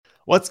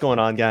What's going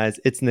on, guys?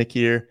 It's Nick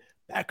here,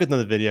 back with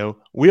another video.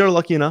 We are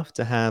lucky enough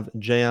to have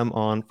JM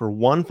on for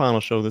one final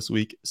show this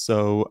week.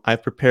 So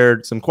I've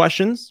prepared some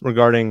questions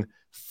regarding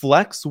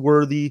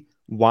flex-worthy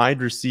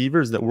wide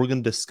receivers that we're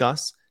going to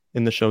discuss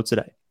in the show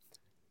today.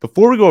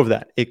 Before we go over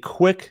that, a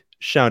quick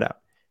shout out.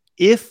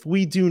 If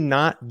we do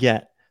not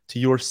get to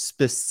your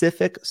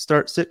specific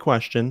start-sit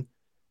question,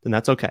 then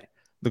that's okay.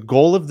 The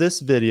goal of this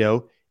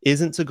video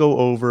isn't to go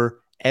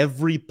over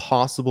every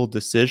possible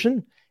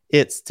decision.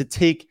 It's to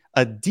take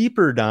a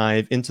deeper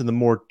dive into the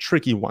more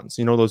tricky ones.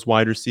 You know, those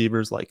wide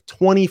receivers like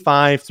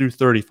 25 through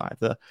 35,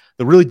 the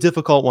really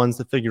difficult ones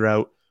to figure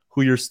out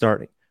who you're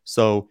starting.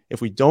 So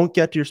if we don't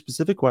get to your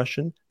specific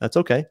question, that's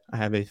okay. I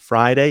have a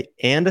Friday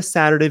and a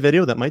Saturday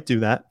video that might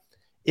do that.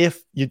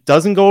 If it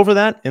doesn't go over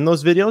that in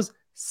those videos,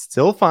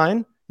 still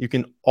fine. You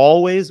can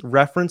always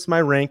reference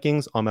my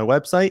rankings on my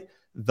website,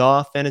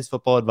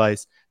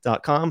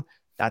 thefantasyfootballadvice.com.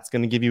 That's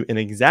going to give you an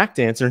exact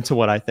answer to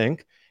what I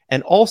think.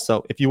 And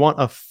also, if you want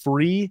a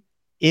free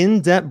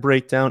in-depth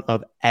breakdown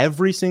of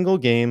every single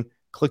game,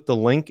 click the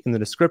link in the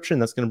description.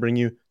 That's going to bring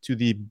you to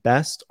the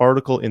best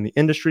article in the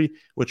industry,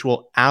 which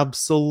will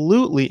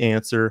absolutely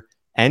answer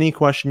any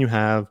question you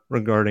have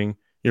regarding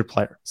your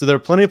player. So there are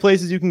plenty of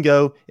places you can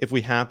go if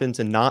we happen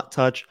to not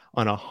touch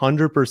on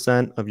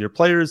 100% of your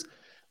players.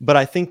 But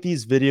I think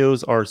these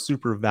videos are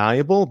super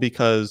valuable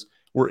because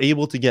we're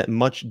able to get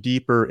much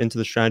deeper into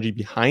the strategy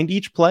behind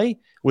each play,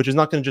 which is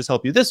not going to just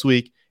help you this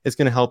week. It's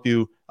going to help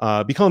you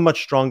become a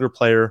much stronger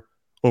player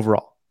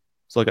overall.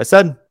 So like I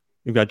said,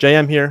 we've got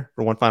JM here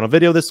for one final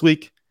video this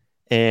week,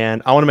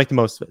 and I want to make the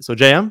most of it. So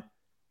JM,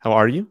 how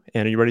are you?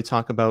 And are you ready to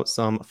talk about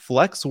some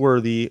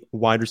flex-worthy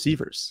wide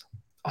receivers?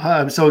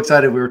 I'm so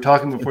excited. We were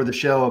talking before the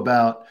show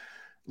about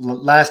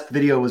last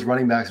video was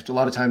running backs, which a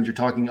lot of times you're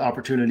talking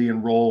opportunity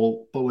and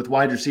role, but with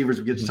wide receivers,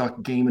 we get to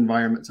talk game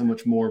environment so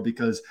much more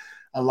because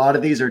a lot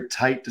of these are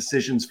tight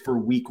decisions for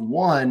week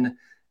one.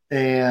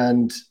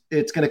 And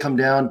it's going to come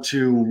down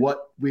to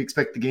what we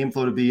expect the game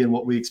flow to be and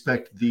what we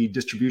expect the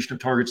distribution of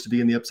targets to be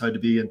and the upside to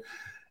be,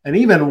 and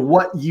even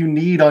what you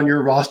need on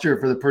your roster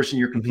for the person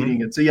you're competing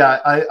against. So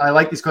yeah, I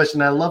like this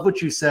question. I love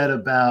what you said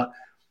about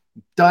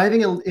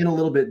diving in a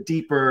little bit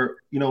deeper.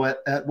 You know,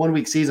 at 1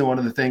 week season, one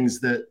of the things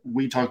that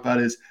we talk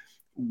about is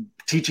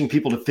teaching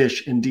people to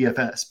fish in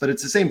DFS, but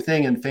it's the same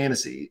thing in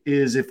fantasy.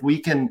 Is if we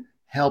can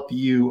help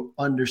you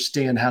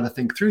understand how to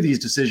think through these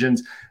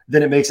decisions,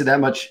 then it makes it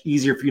that much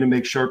easier for you to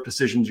make sharp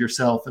decisions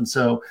yourself. And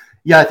so,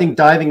 yeah, I think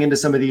diving into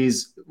some of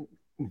these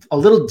a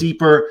little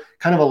deeper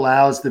kind of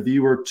allows the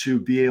viewer to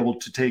be able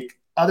to take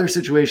other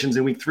situations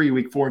in week 3,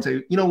 week 4 and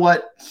say, you know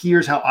what,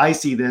 here's how I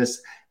see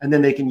this. And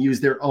then they can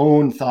use their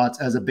own thoughts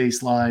as a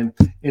baseline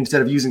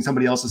instead of using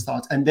somebody else's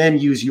thoughts, and then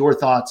use your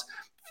thoughts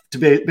to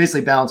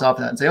basically balance off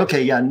that and say,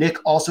 okay, yeah, Nick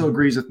also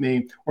agrees with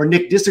me, or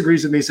Nick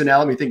disagrees with me. So now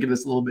let me think of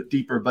this a little bit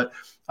deeper. But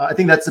I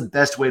think that's the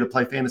best way to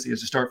play fantasy, is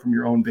to start from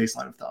your own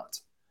baseline of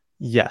thoughts.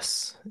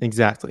 Yes,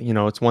 exactly. You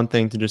know, it's one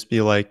thing to just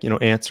be like, you know,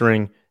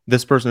 answering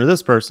this person or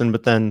this person,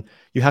 but then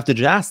you have to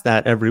just ask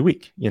that every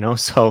week, you know?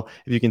 So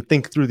if you can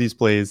think through these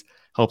plays,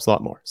 helps a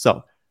lot more.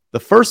 So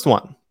the first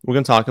one we're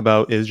going to talk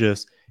about is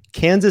just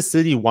Kansas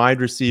City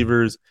wide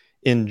receivers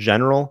in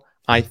general.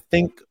 I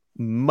think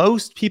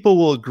most people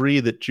will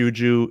agree that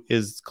Juju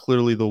is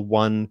clearly the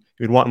one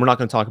you'd want. We're not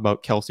going to talk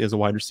about Kelsey as a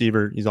wide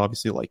receiver. He's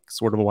obviously like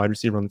sort of a wide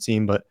receiver on the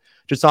team, but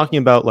just talking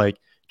about like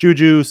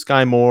Juju,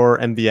 Sky Moore,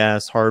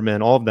 MVS,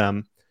 Hardman, all of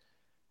them.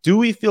 Do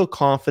we feel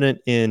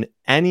confident in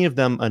any of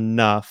them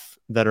enough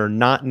that are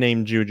not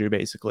named Juju,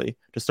 basically,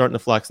 to start in the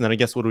flex? And then I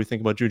guess, what do we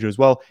think about Juju as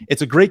well?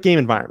 It's a great game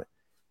environment.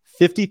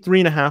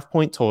 53.5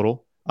 point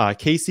total.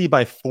 KC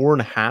by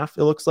 4.5,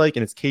 it looks like,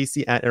 and it's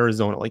KC at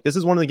Arizona. Like, this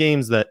is one of the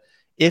games that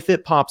if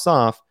it pops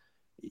off,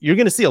 you're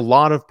going to see a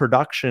lot of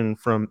production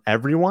from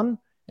everyone.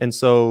 And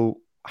so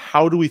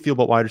how do we feel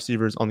about wide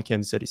receivers on the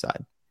Kansas City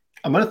side?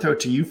 I'm going to throw it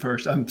to you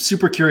first. I'm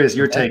super curious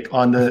your take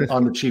on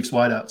the Chiefs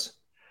wideouts.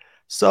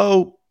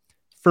 So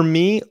for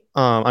me,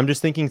 I'm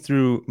just thinking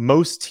through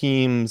most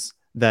teams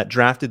that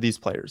drafted these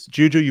players.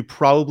 Juju, you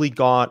probably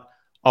got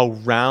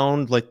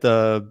around like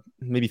the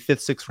maybe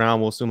 5th, 6th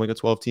round. We'll assume like a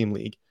 12-team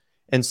league.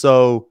 And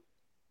so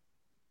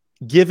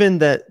given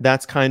that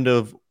that's kind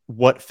of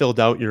what filled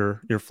out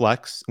your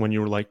flex when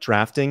you were like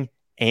drafting,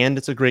 and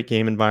it's a great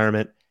game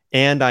environment,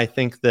 and I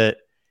think that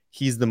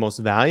he's the most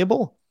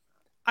valuable,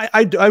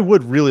 I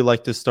would really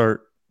like to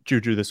start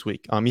Juju this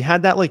week. He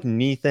had that like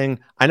knee thing.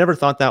 I never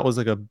thought that was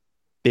like a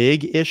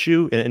big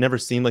issue. It never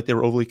seemed like they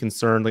were overly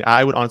concerned. Like,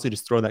 I would honestly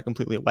just throw that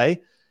completely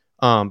away.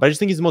 But I just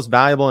think he's the most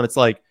valuable, and it's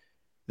like,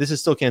 this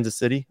is still Kansas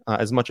City.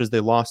 As much as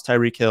they lost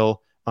Tyreek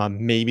Hill,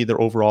 maybe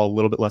they're overall a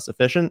little bit less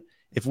efficient.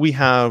 If we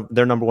have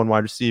their number one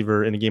wide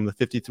receiver in a game with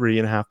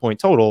 53.5 point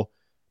total,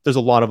 there's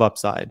a lot of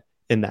upside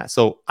in that.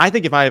 So I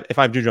think if I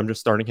have Juju, I'm just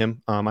starting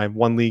him. I have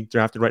one league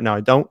drafted right now.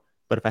 I don't,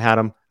 but if I had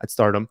him, I'd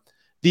start him.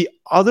 The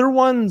other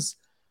ones,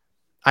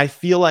 I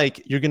feel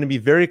like you're going to be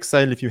very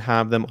excited if you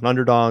have them on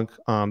Underdog.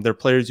 They're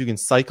players you can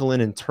cycle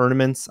in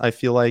tournaments, I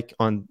feel like,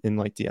 in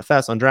like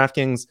DFS, on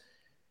DraftKings.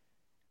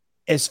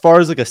 As far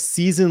as like a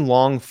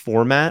season-long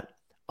format,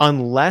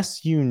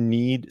 unless you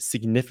need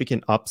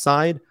significant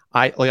upside,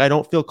 I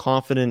don't feel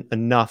confident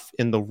enough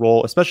in the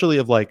role, especially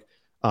of like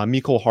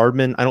Mecole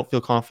Hardman. I don't feel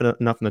confident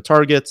enough in the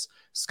targets.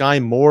 Sky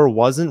Moore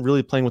wasn't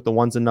really playing with the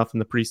ones enough in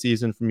the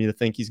preseason for me to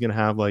think he's going to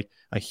have like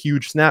a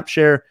huge snap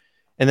share.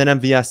 And then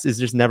MVS is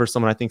just never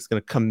someone I think is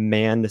going to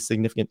command a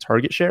significant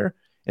target share.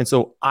 And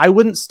so I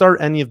wouldn't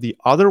start any of the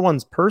other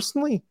ones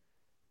personally.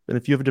 But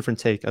if you have a different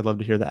take, I'd love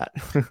to hear that.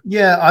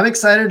 Yeah, I'm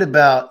excited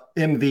about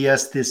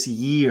MVS this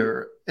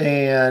year,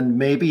 and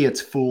maybe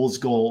it's fool's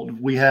gold.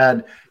 We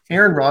had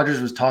Aaron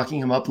Rodgers was talking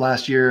him up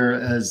last year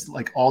as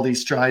like all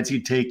these strides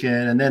he'd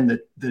taken, and then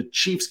the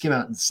Chiefs came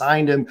out and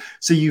signed him.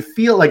 So you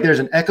feel like there's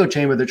an echo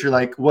chamber that you're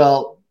like,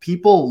 well,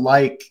 people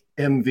like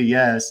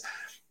MVS.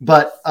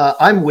 But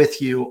I'm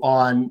with you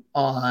on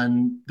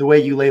the way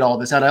you laid all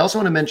this out. I also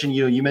want to mention,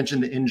 you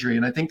mentioned the injury,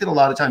 and I think that a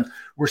lot of times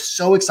we're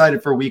so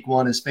excited for week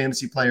one as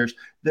fantasy players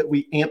that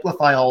we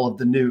amplify all of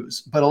the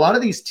news. But a lot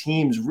of these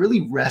teams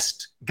really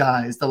rest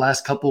guys the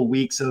last couple of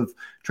weeks of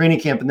training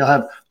camp, and they'll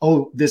have,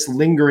 this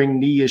lingering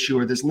knee issue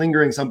or this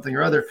lingering something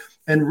or other.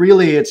 And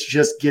really it's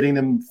just getting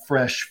them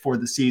fresh for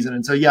the season.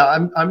 And so, yeah,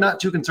 I'm not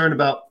too concerned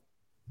about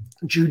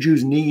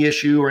Juju's knee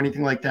issue or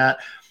anything like that.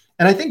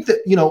 And I think that,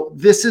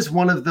 this is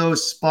one of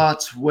those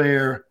spots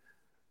where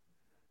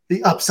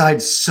the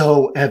upside's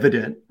so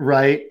evident,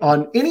 right?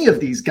 On any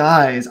of these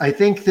guys, I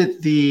think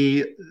that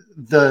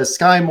the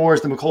Sky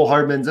Moores, the Mecole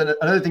Hardmans, and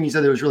another thing you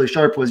said that was really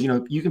sharp was,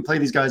 you can play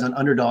these guys on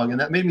underdog. And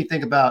that made me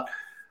think about,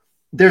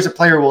 there's a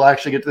player, we'll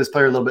actually get to this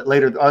player a little bit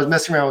later. I was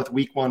messing around with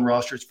week one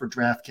rosters for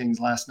DraftKings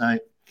last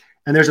night.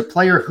 And there's a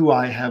player who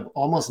I have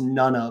almost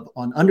none of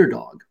on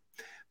underdog,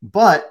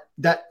 but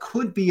that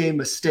could be a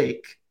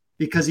mistake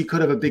because he could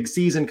have a big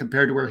season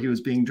compared to where he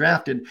was being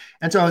drafted.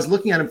 And so I was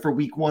looking at him for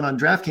week one on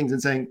DraftKings and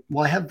saying,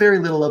 well, I have very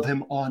little of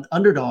him on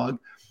underdog.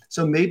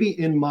 So maybe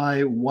in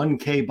my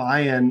 1K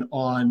buy-in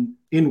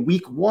in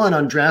week one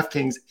on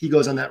DraftKings, he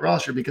goes on that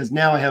roster because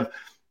now I have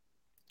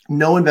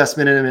no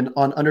investment in him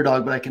on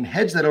underdog, but I can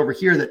hedge that over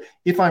here that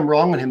if I'm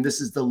wrong on him,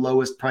 this is the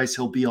lowest price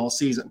he'll be all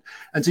season.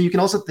 And so you can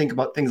also think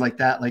about things like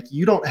that. Like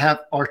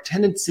our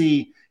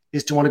tendency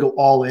is to want to go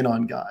all in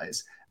on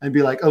guys and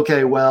be like,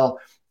 okay, well,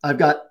 I've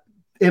got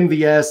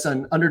MVS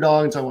and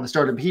underdog, and so I want to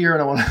start him here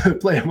and I want to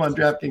play him on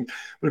DraftKings.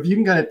 But if you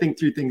can kind of think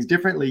through things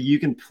differently, you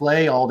can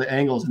play all the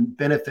angles and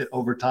benefit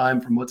over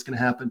time from what's going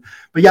to happen.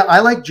 But yeah, I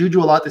like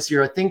Juju a lot this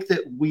year. I think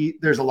that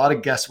there's a lot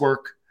of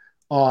guesswork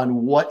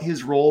on what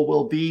his role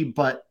will be,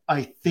 but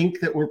I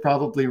think that we're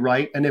probably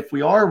right. And if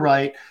we are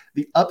right,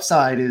 the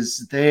upside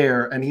is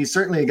there. And he's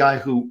certainly a guy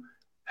who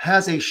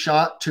has a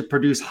shot to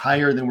produce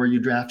higher than where you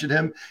drafted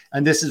him.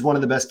 And this is one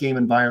of the best game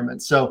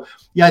environments. So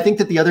yeah, I think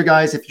that the other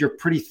guys, if you're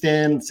pretty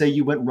thin, say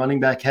you went running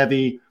back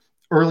heavy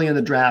early in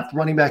the draft,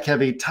 running back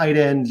heavy, tight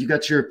end, you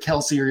got your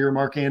Kelsey or your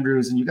Mark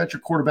Andrews, and you got your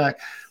quarterback,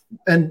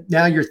 and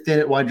now you're thin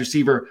at wide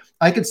receiver.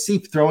 I could see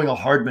throwing a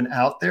Hardman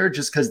out there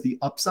just because the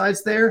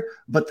upside's there,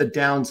 but the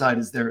downside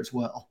is there as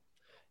well.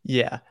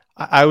 Yeah,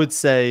 I would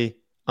say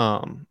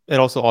it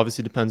also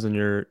obviously depends on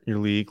your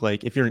league.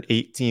 Like if you're an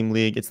 8-team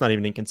league, it's not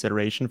even in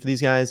consideration for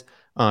these guys.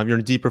 If you're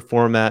in a deeper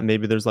format,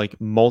 maybe there's like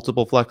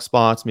multiple flex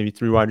spots, maybe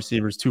 3 wide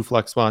receivers, 2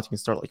 flex spots. You can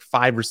start like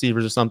 5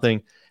 receivers or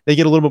something. They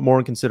get a little bit more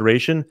in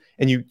consideration.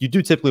 And you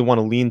do typically want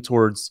to lean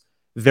towards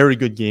very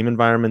good game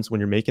environments when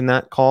you're making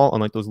that call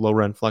on like those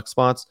lower end flex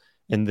spots.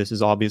 And this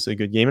is obviously a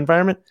good game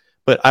environment.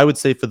 But I would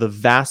say for the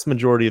vast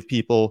majority of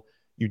people,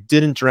 you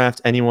didn't draft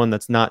anyone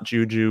that's not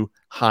Juju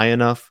high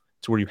enough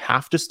to where you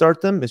have to start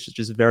them. It's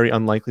just very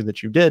unlikely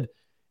that you did.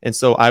 And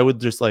so I would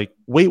just like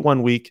wait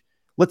 1 week.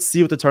 Let's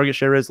see what the target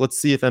share is. Let's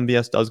see if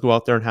MVS does go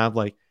out there and have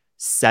like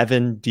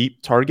 7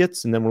 deep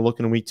targets. And then we're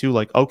looking in week 2,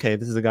 like, okay,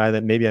 this is a guy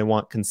that maybe I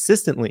want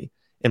consistently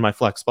in my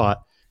flex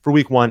spot. For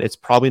week 1, it's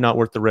probably not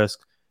worth the risk.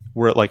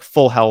 We're at like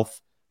full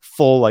health,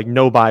 full like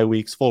no bye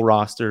weeks, full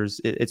rosters.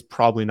 It's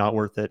probably not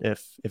worth it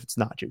if it's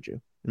not Juju,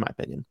 in my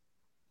opinion.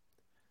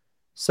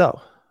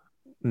 So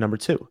number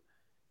 2.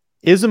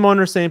 Is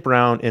Amon-Ra St.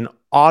 Brown in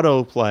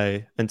auto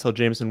play until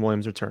Jameson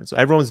Williams returns? So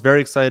everyone's very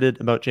excited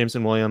about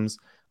Jameson Williams.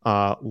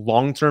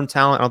 Long-term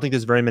talent. I don't think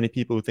there's very many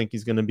people who think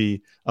he's going to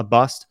be a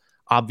bust.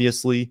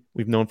 Obviously,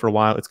 we've known for a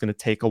while it's going to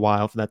take a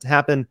while for that to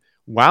happen.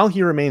 While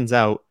he remains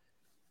out,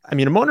 I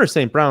mean, Amon-Ra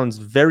St. Brown's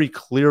very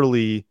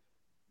clearly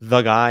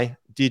the guy.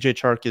 DJ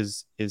Chark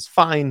is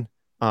fine.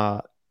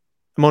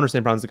 Amon-Ra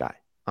St. Brown's the guy.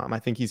 I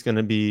think he's going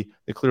to be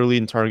the clear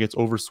lead in targets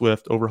over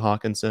Swift, over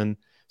Hawkinson.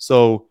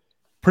 So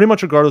pretty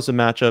much regardless of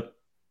matchup,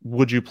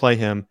 would you play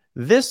him?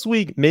 This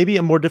week, maybe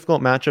a more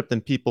difficult matchup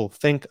than people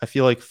think. I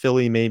feel like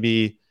Philly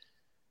maybe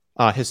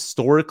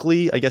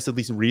historically, I guess at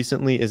least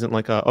recently, isn't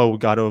like we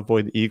got to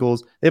avoid the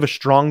Eagles. They have a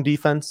strong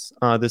defense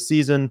this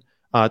season.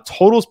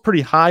 Total's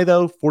pretty high,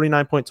 though,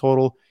 49-point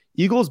total.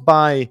 Eagles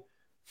by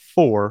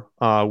 4,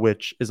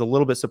 which is a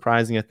little bit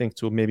surprising, I think,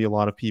 to maybe a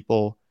lot of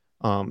people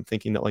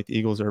thinking that like the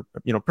Eagles are,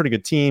 pretty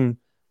good team.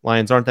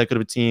 Lions aren't that good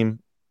of a team.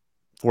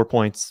 4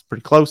 points,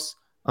 pretty close.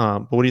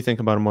 But what do you think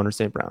about Amon-Ra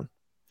St. Brown?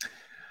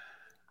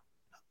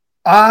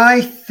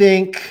 I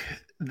think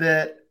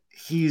that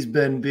he's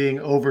been being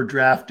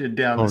overdrafted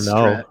down Oh the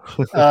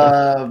no.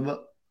 stretch.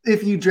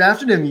 If you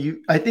drafted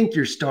him, I think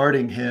you're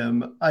starting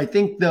him. I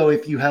think though,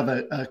 if you have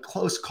a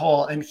close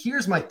call, and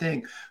here's my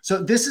thing.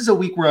 So this is a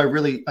week where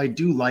I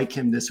do like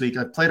him this week.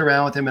 I've played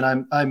around with him,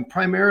 and I'm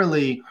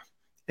primarily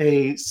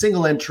a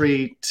single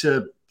entry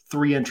to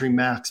 3 entry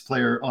max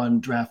player on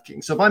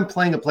DraftKings. So if I'm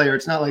playing a player,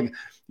 it's not like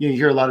you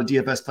hear a lot of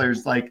DFS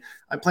players like,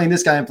 I'm playing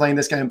this guy, I'm playing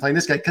this guy, I'm playing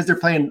this guy, because they're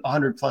playing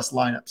 100 plus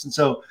lineups. And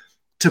so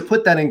to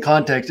put that in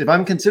context, if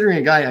I'm considering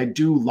a guy, I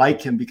do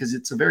like him because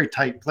it's a very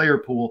tight player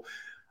pool.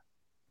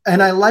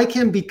 And I like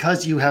him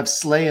because you have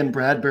Slay and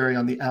Bradbury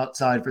on the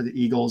outside for the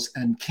Eagles,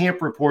 and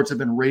camp reports have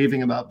been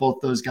raving about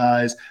both those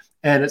guys.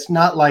 And it's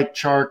not like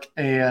Chark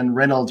and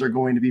Reynolds are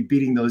going to be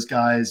beating those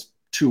guys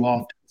too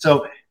often.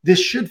 So this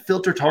should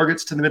filter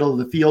targets to the middle of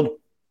the field.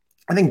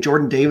 I think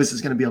Jordan Davis is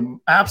going to be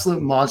an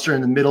absolute monster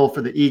in the middle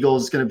for the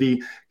Eagles. It's going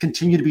to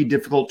continue to be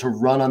difficult to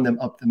run on them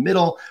up the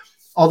middle.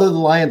 Although the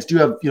Lions do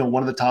have,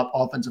 one of the top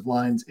offensive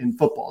lines in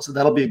football. So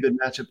that'll be a good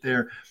matchup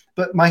there.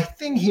 But my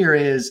thing here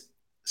is,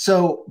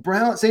 so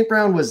St.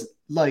 Brown was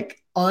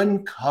like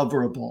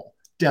uncoverable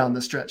down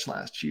the stretch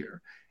last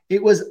year.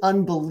 It was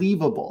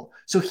unbelievable.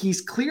 So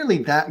he's clearly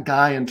that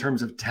guy in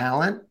terms of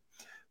talent,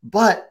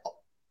 but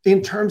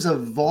in terms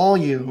of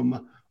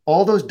volume,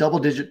 all those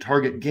double-digit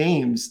target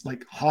games,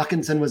 like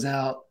Hawkinson was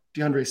out,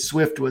 DeAndre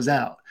Swift was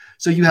out.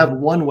 So you have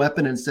one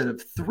weapon instead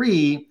of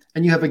three,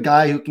 and you have a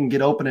guy who can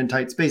get open in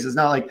tight spaces. It's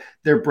not like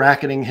they're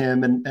bracketing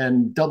him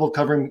and double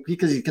covering,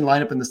 because he can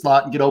line up in the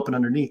slot and get open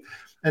underneath.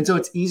 And so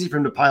it's easy for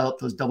him to pile up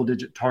those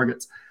double-digit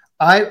targets.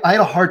 I had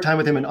a hard time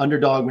with him in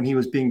underdog when he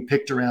was being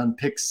picked around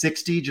pick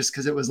 60, just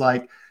because it was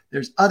like,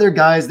 there's other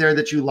guys there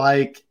that you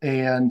like,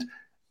 and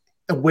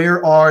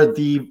where are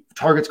the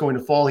targets going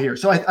to fall here?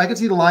 So I could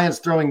see the Lions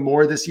throwing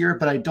more this year,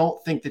 but I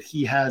don't think that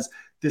he has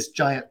this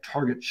giant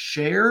target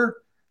share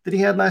that he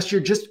had last year,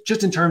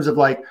 just in terms of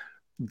like,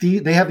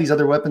 they have these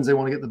other weapons they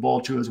want to get the ball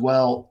to as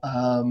well.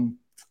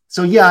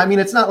 So yeah, I mean,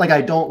 it's not like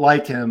I don't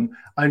like him.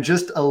 I'm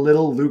just a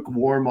little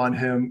lukewarm on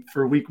him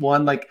for week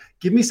one. Like,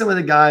 give me some of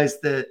the guys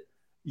that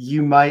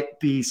you might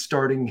be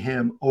starting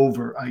him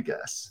over, I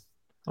guess.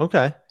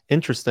 Okay,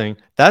 interesting.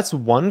 That's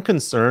one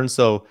concern.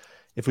 So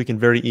if we can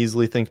very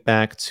easily think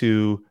back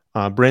to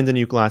Brandon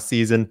Ayuk last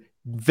season,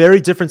 very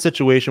different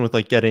situation with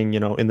like getting,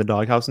 in the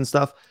doghouse and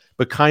stuff,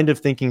 but kind of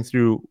thinking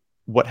through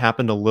what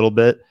happened a little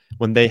bit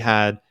when they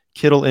had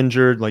Kittle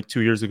injured like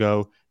 2 years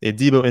ago. They had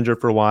Debo injured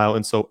for a while.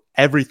 And so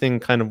everything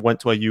kind of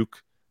went to Ayuk.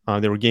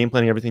 They were game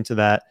planning everything to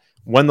that.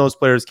 When those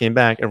players came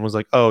back, everyone was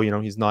like, oh,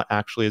 he's not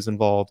actually as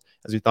involved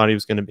as we thought he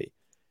was going to be.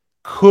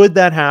 Could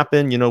that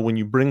happen? When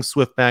you bring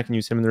Swift back and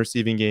use him in the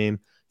receiving game,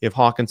 you have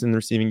Hawkins in the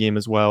receiving game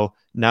as well.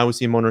 Now we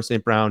see Amon-Ra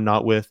St. Brown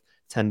not with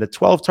 10 to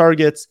 12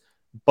 targets,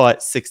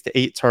 but 6 to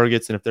 8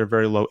 targets. And if they're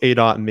very low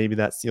ADOT, maybe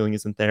that ceiling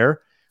isn't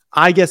there.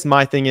 I guess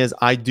my thing is,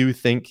 I do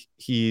think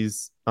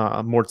he's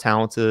more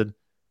talented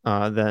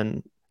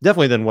than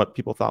what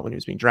people thought when he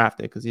was being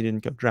drafted, because he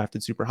didn't get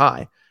drafted super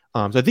high.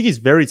 So I think he's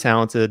very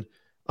talented.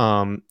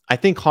 I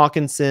think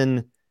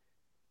Hawkinson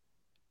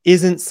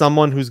isn't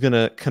someone who's going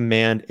to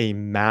command a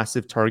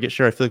massive target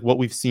share. I feel like what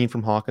we've seen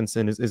from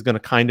Hawkinson is going to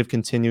kind of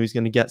continue. He's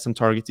going to get some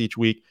targets each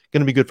week, going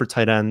to be good for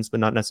tight ends,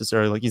 but not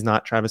necessarily like, he's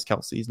not Travis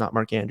Kelce, he's not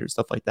Mark Andrews,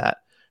 stuff like that.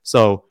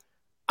 So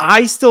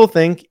I still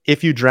think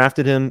if you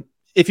drafted him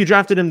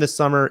this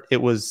summer,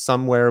 it was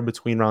somewhere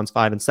between rounds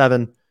 5 and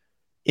 7.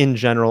 In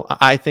general,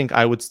 I think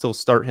I would still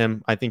start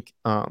him. I think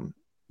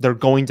they're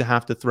going to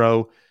have to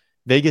throw.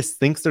 Vegas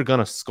thinks they're going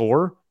to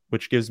score,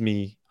 which gives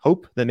me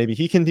hope that maybe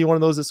he can be one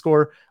of those that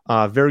score.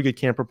 Very good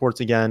camp reports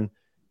again.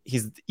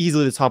 He's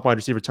easily the top wide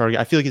receiver target.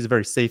 I feel like he's a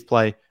very safe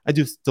play. I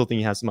do still think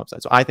he has some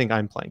upside. So I think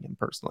I'm playing him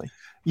personally.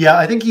 Yeah,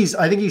 I think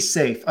he's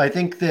safe. I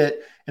think that,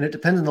 and it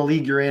depends on the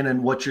league you're in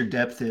and what your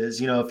depth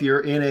is. If you're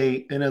in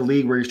a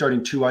league where you're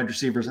starting 2 wide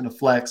receivers in a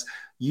flex,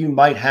 you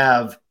might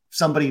have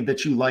somebody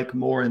that you like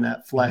more in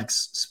that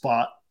flex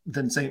spot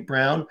than St.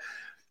 Brown.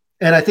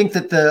 And I think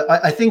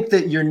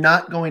that you're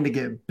not going to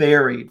get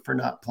buried for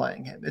not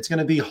playing him. It's going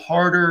to be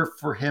harder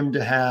for him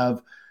to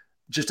have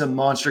just a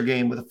monster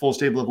game with a full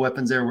stable of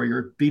weapons there where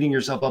you're beating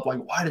yourself up like,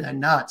 why did I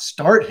not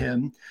start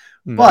him?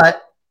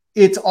 But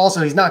it's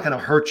also, he's not going to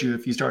hurt you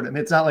if you start him.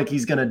 It's not like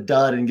he's going to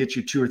dud and get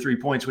you 2 or 3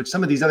 points, which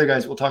some of these other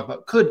guys we'll talk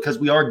about could, because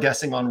we are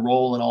guessing on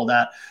roll and all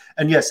that.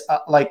 And yes,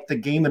 like the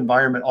game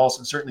environment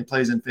also certainly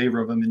plays in favor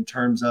of him in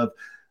terms of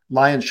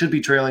Lions should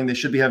be trailing. They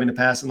should be having to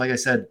pass. And like I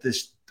said,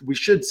 we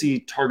should see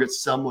targets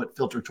somewhat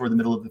filter toward the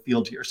middle of the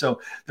field here. So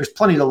there's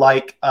plenty to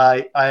like.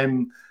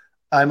 I'm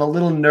a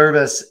little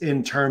nervous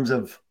in terms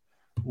of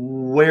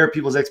where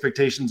people's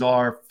expectations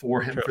are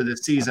for him for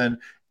this season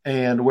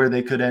and where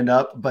they could end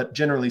up. But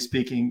generally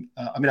speaking,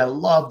 I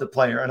love the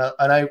player, and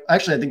I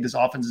think this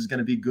offense is going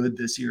to be good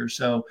this year.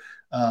 So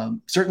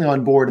certainly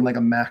on board in like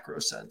a macro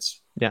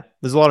sense. Yeah,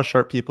 there's a lot of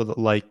sharp people that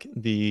like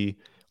the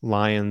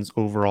Lions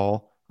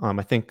overall.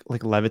 I think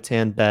like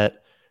Levitan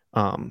bet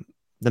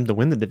them to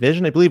win the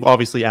division, I believe,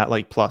 obviously at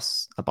like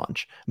plus a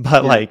bunch,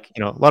 but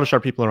a lot of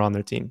sharp people are on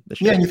their team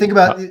this year. Yeah, and you think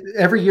about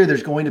every year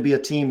there's going to be a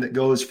team that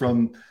goes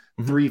from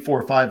 3,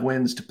 4, 5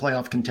 wins to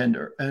playoff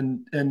contender.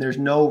 And there's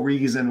no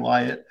reason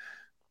why it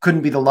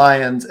couldn't be the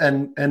Lions.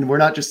 And we're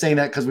not just saying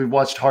that because we've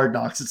watched Hard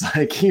Knocks. It's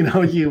like,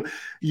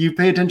 you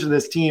pay attention to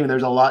this team and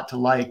there's a lot to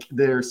like.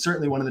 They're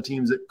certainly one of the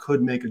teams that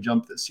could make a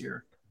jump this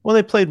year. Well,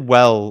 they played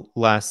well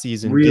last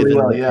season, really given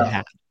well, what yeah. they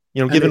had.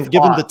 Given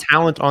the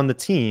talent on the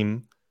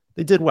team,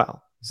 they did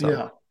well. So.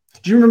 Yeah.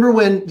 Do you remember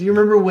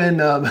when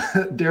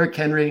Derrick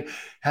Henry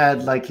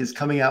had like his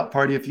coming out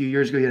party a few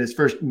years ago? He had his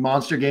first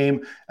monster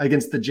game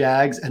against the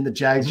Jags, and the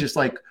Jags just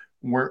like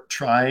weren't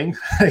trying.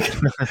 I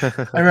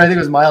think it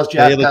was Myles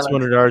Jack. Yeah, he had like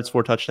 200 yards,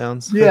 4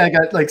 touchdowns. Yeah, I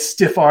got like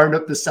stiff armed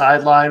up the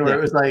sideline where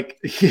it was like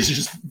he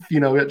just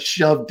got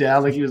shoved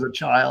down like he was a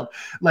child.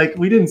 Like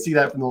we didn't see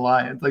that from the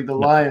Lions. Like the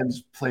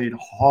Lions played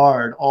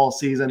hard all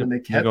season and they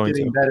kept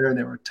getting better and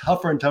they were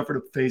tougher and tougher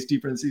to face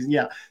deeper in the season.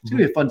 Yeah, it's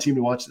gonna be a fun team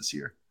to watch this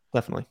year.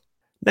 Definitely.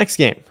 Next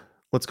game,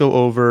 let's go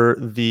over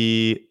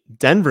the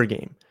Denver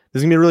game.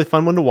 This is going to be a really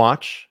fun one to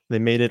watch. They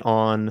made it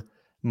on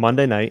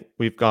Monday night.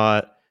 We've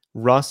got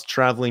Russ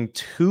traveling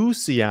to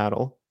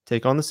Seattle,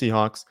 take on the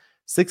Seahawks.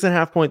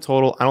 6.5 point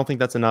total. I don't think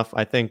that's enough.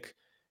 I think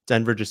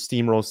Denver just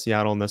steamrolls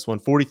Seattle in this one.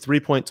 43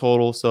 point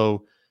total,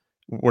 so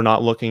we're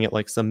not looking at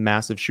like some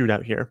massive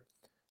shootout here.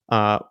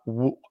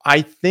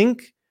 I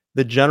think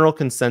the general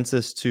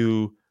consensus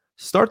to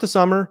start the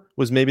summer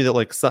was maybe that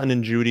like Sutton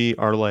and Jeudy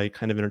are like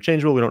kind of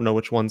interchangeable. We don't know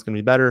which one's going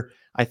to be better.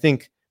 I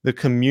think the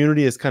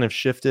community has kind of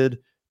shifted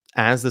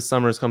as the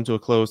summer has come to a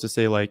close to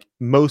say like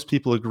most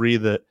people agree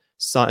that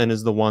Sutton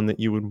is the one that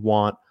you would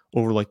want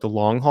over like the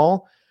long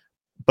haul.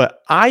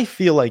 But I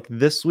feel like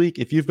this week,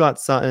 if you've got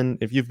Sutton,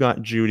 if you've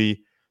got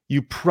Jeudy,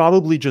 you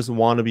probably just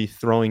want to be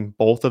throwing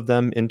both of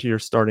them into your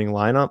starting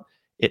lineup.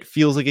 It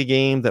feels like a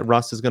game that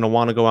Russ is going to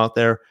want to go out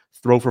there,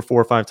 throw for 4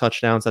 or 5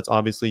 touchdowns. That's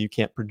obviously, you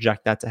can't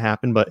project that to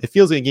happen, but it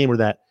feels like a game where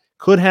that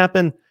could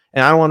happen.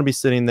 And I don't want to be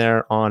sitting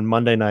there on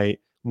Monday night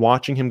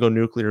watching him go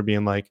nuclear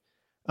being like,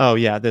 oh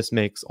yeah, this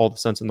makes all the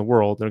sense in the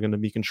world. They're going to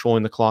be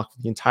controlling the clock for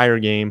the entire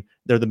game.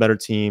 They're the better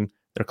team.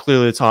 They're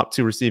clearly the top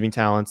 2 receiving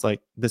talents.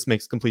 Like this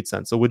makes complete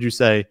sense. So would you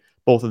say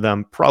both of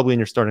them probably in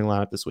your starting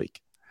lineup this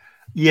week?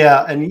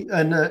 Yeah. And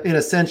in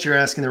a sense, you're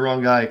asking the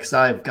wrong guy because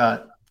I've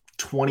got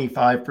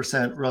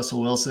 25%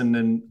 Russell Wilson,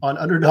 and on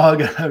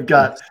Underdog I've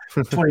got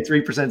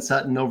 23%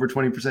 Sutton, over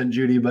 20%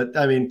 Jeudy. But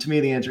I mean, to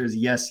me, the answer is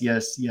yes.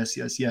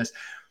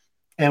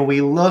 And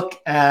we look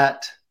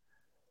at,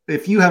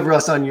 if you have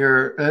Russ on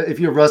your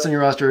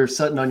roster,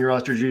 Sutton on your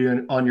roster,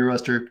 Jeudy on your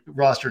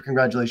roster,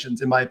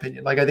 congratulations, in my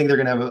opinion. Like I think they're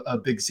going to have a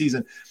big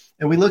season.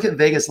 And we look at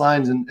Vegas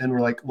lines and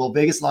we're like, well,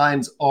 Vegas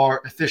lines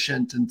are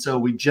efficient, and so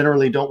we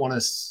generally don't want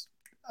to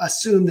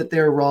assume that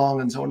they're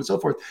wrong and so on and so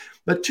forth.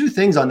 But 2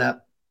 things on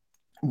that.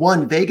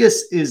 One,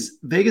 Vegas is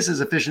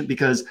efficient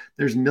because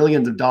there's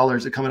millions of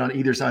dollars that come in on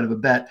either side of a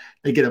bet.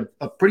 They get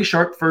a pretty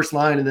sharp first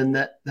line, and then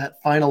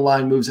that final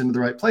line moves into the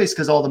right place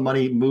because all the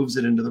money moves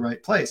it into the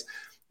right place.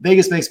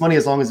 Vegas makes money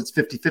as long as it's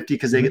 50-50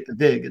 because they get the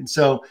vig. And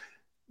so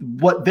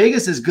what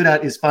Vegas is good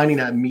at is finding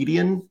that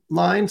median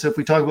line. So if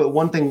we talk about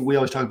one thing we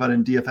always talk about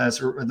in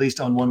DFS, or at least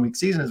on 1 week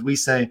season, is we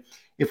say,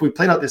 if we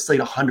played out this slate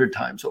 100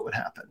 times, what would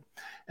happen?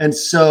 And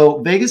so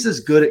Vegas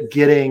is good at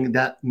getting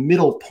that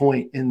middle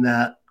point in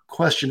that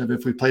question of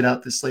if we played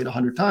out this slate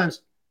 100 times.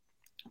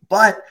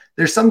 But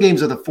there's some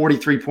games with a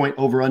 43 point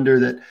over under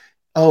that,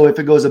 if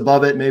it goes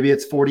above it, maybe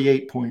it's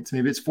 48 points,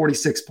 maybe it's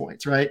 46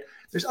 points, right?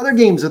 There's other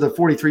games with a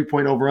 43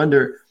 point over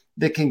under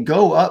that can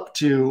go up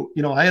to,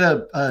 I had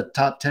a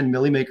top 10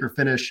 Millie Maker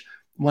finish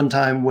one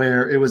time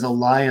where it was a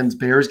Lions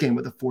Bears game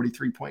with a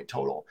 43 point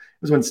total.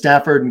 It was when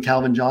Stafford and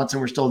Calvin Johnson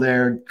were still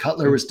there,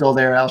 Cutler was still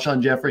there,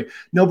 Alshon Jeffrey,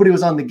 nobody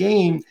was on the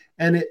game,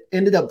 and it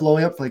ended up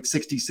blowing up for like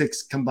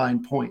 66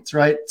 combined points,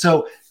 right?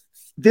 So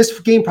this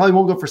game probably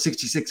won't go for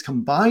 66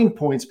 combined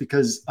points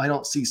because I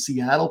don't see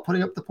Seattle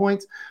putting up the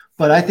points.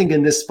 But I think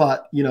in this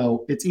spot,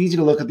 it's easy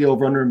to look at the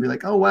over-under and be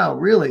like, oh, wow,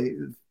 really?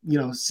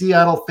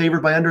 Seattle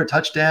favored by under a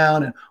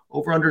touchdown and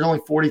over-under is only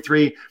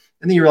 43.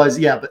 And then you realize,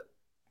 yeah, but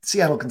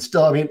Seattle can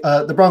still,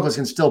 the Broncos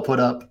can still put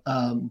up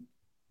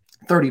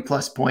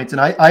 30-plus points. And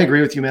I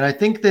agree with you, man. I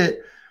think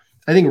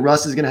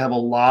Russ is going to have a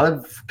lot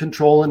of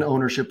control and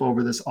ownership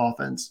over this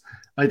offense.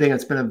 I think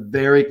it's been a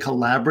very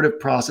collaborative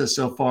process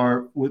so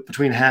far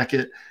between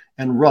Hackett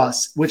and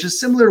Russ, which is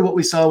similar to what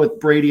we saw with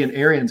Brady and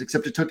Arians,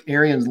 except it took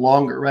Arians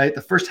longer, right?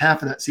 The first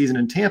half of that season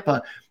in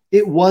Tampa,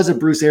 it was a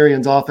Bruce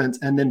Arians offense.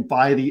 And then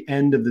by the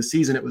end of the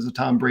season, it was a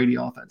Tom Brady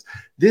offense.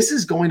 This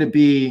is going to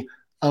be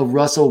a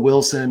Russell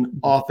Wilson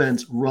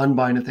offense run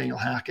by Nathaniel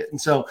Hackett.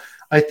 And so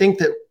I think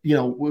that,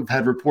 we've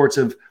had reports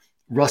of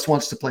Russ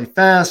wants to play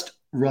fast.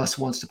 Russ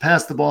wants to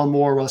pass the ball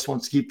more. Russ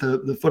wants to keep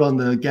the foot on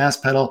the gas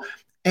pedal.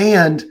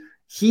 And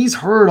he's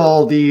heard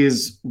all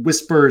these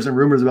whispers and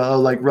rumors about,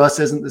 like Russ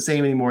isn't the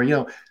same anymore.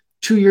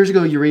 2 years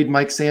ago, you read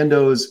Mike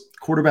Sando's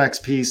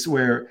quarterbacks piece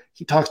where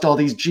he talks to all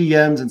these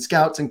GMs and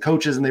scouts and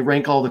coaches, and they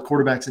rank all the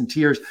quarterbacks in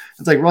tiers.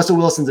 It's like Russell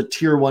Wilson's a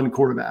tier 1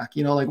 quarterback,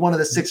 like one of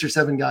the 6 or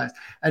 7 guys.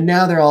 And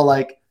now they're all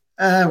like,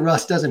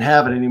 Russ doesn't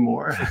have it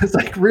anymore. It's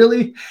like,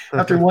 really?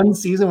 After one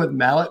season with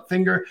mallet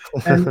finger?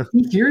 And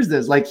he hears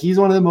this. Like, he's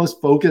one of the most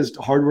focused,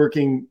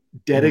 hardworking,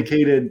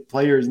 dedicated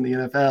players in the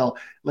NFL.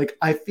 Like,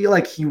 I feel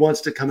like he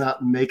wants to come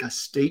out and make a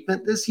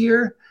statement this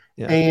year.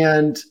 Yeah.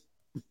 And,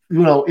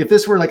 if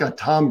this were like a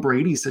Tom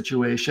Brady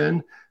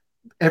situation,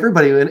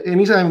 everybody,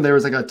 anytime there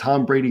was like a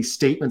Tom Brady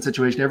statement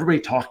situation, everybody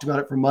talked about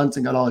it for months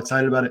and got all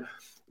excited about it.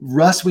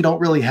 Russ, we don't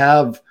really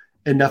have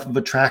enough of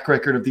a track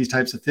record of these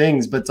types of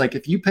things, but it's like,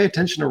 if you pay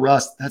attention to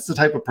Russ, that's the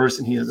type of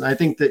person he is. And I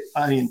think that,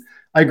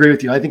 I agree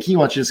with you. I think he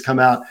wants you to just come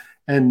out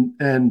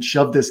and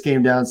shove this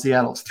game down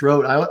Seattle's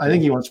throat. I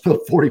think he wants to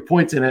put 40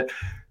 points in it.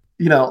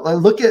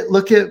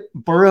 Look at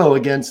Burrow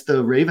against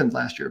the Ravens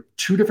last year.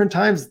 2 different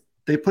times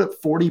they put up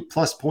 40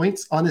 plus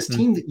points on this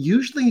team that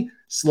usually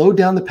slowed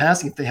down the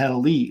passing if they had a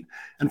lead.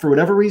 And for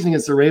whatever reason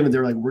against the Ravens,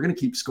 they're like, we're going to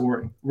keep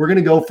scoring. We're going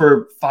to go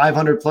for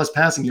 500 plus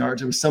passing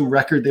yards. It was some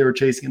record they were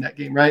chasing in that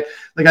game, right?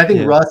 Like, I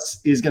think Russ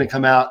is going to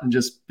come out and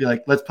just be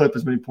like, let's put up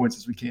as many points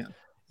as we can.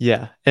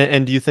 Yeah.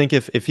 And do you think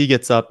if he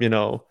gets up,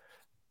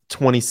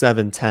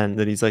 27-10,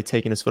 that he's like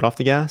taking his foot off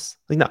the gas?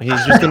 Like, no,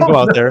 he's just going to go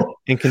out there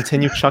and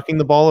continue chucking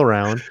the ball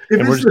around.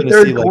 If it's the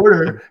third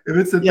quarter,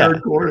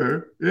 third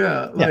quarter.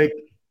 Yeah. Like,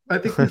 I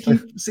think we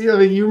keep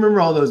you remember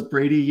all those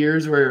Brady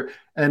years where,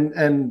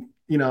 and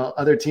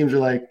other teams are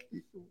like,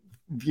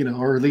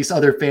 or at least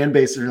other fan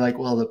bases are like,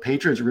 well, the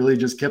Patriots really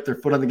just kept their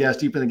foot on the gas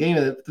deep in the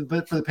game.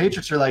 But for the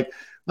Patriots are like,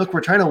 look,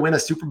 we're trying to win a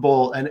Super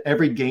Bowl, and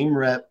every game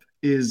rep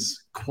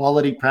is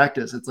quality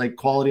practice. It's like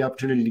quality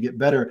opportunity to get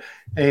better.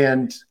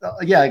 And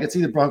I could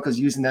see the Broncos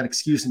using that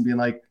excuse and being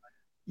like,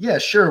 yeah,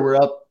 sure, we're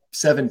up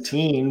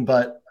 17,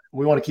 but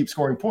we want to keep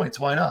scoring points.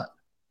 Why not?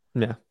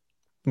 Yeah.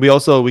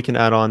 We can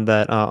add on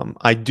that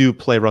I do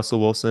play Russell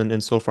Wilson,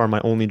 and so far my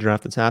only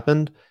draft that's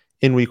happened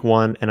in week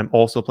 1, and I'm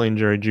also playing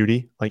Jerry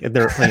Jeudy. Like,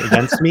 they're playing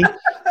against me,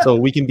 so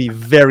we can be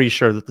very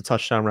sure that the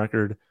touchdown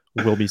record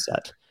will be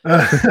set. On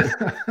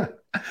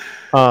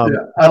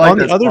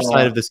the other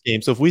side of this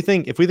game, so if we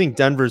think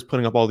Denver's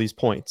putting up all these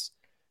points,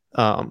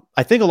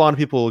 I think a lot of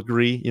people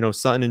agree.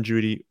 Sutton and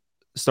Jeudy,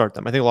 start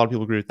them. I think a lot of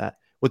people agree with that.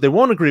 What they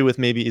won't agree with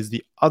maybe is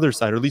the other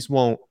side, or at least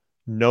won't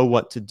know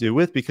what to do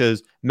with,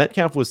 because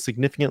Metcalf was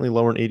significantly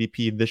lower in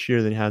ADP this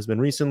year than he has been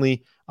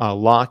recently.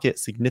 Lockett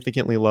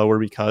significantly lower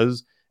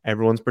because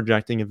everyone's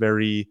projecting a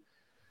very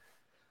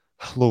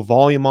low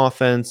volume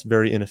offense,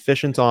 very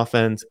inefficient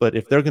offense. But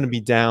if they're going to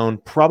be down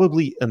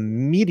probably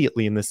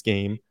immediately in this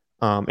game,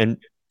 and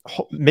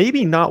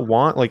maybe not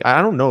want, like,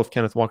 I don't know if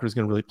Kenneth Walker is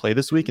going to really play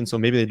this week, and so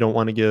maybe they don't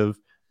want to give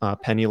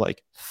Penny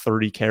like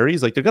 30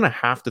 carries. Like, they're going to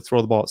have to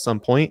throw the ball at some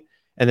point,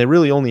 and they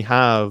really only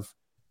have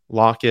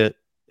Lockett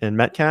and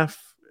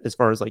Metcalf as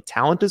far as like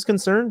talent is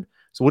concerned.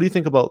 So what do you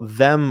think about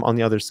them on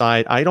the other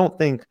side? I don't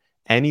think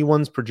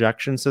anyone's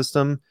projection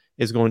system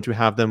is going to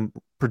have them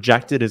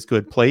projected as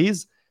good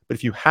plays, but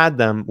if you had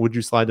them, would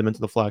you slide them into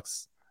the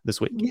flex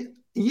this week?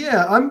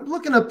 Yeah, I'm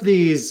looking up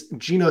these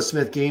Geno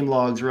Smith game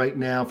logs right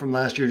now from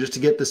last year just to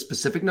get the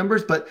specific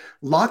numbers, but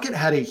Lockett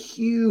had a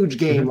huge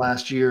game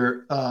last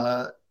year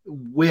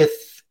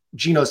with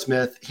Geno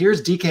Smith.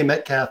 Here's DK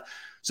Metcalf.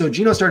 So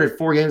Geno started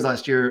 4 games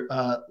last year.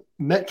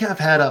 Metcalf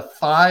had a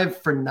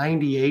 5 for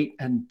 98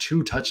 and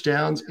 2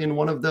 touchdowns in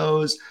one of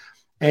those.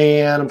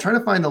 And I'm trying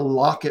to find the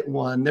Lockett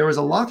one. There was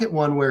a Lockett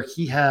one where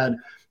he had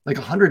like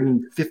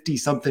 150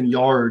 something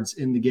yards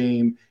in the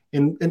game.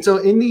 And so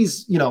in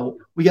these,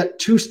 we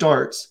got 4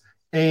 starts.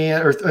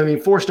 And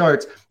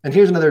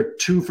here's another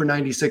 2 for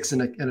 96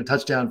 and a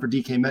touchdown for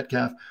DK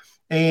Metcalf.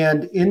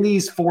 And in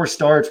these 4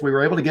 starts, we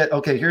were able to get,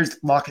 here's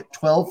Lockett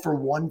 12 for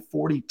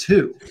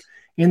 142.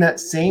 In that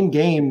same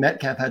game,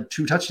 Metcalf had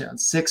 2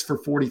 touchdowns, 6 for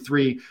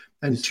 43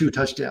 and 2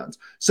 touchdowns.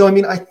 So,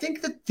 I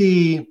think that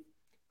the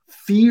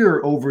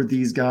fear over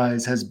these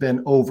guys has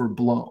been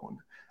overblown.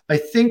 I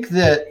think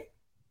that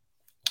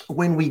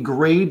when we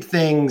grade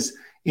things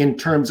in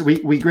terms,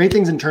 we grade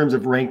things in terms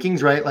of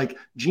rankings, right? Like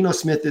Geno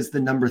Smith is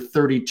the number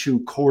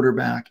 32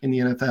 quarterback in the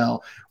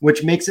NFL,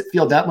 which makes it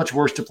feel that much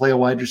worse to play a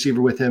wide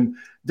receiver with him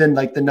than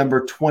like the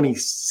number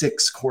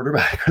 26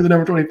 quarterback or the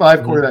number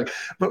 25 quarterback.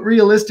 But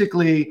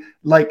realistically,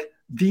 like,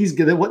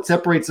 what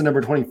separates the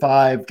number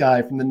 25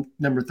 guy from the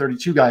number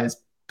 32 guy is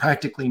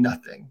practically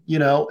nothing,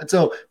 And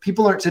so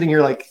people aren't sitting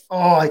here like,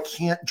 oh, I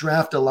can't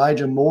draft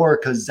Elijah Moore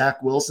because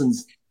Zach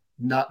Wilson's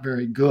not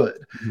very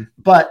good.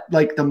 But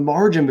like the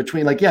margin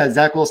between, like,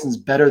 Zach Wilson's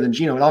better than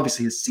Geno, and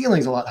obviously his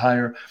ceiling's a lot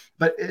higher.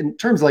 But in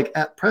terms of like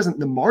at present,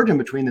 the margin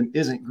between them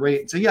isn't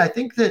great. So I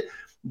think that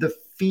the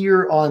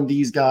fear on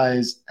these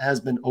guys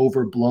has been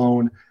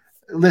overblown.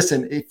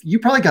 Listen, if you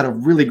probably got a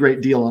really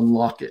great deal on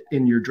Lockett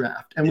in your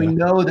draft, and we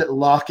know that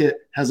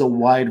Lockett has a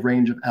wide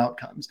range of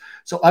outcomes.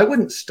 So I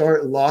wouldn't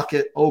start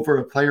Lockett over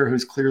a player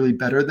who's clearly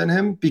better than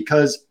him,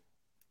 because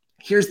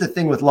here's the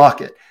thing with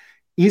Lockett.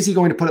 Is he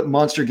going to put up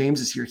monster games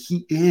this year?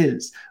 He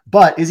is.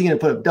 But is he going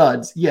to put up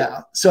duds?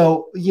 Yeah.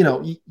 So,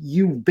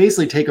 you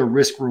basically take a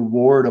risk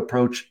reward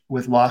approach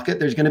with Lockett.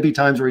 There's going to be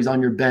times where he's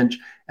on your bench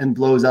and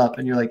blows up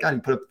and you're like, God, he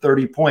put up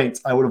 30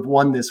 points. I would have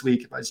won this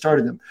week if I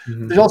started him.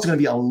 Mm-hmm. There's also going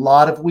to be a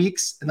lot of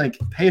weeks, and like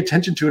pay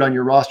attention to it on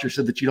your roster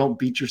so that you don't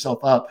beat yourself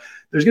up.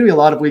 There's going to be a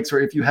lot of weeks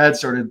where if you had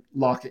started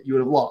Lockett, you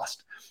would have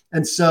lost.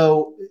 And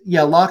so,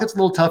 yeah, Lockett's a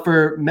little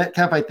tougher.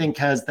 Metcalf, I think,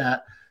 has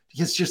that.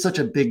 He's just such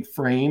a big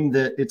frame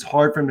that it's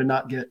hard for him to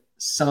not get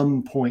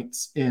some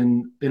points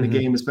in a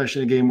game,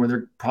 especially a game where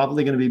they're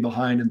probably going to be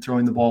behind and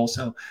throwing the ball.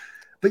 So,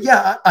 but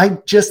yeah, I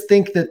just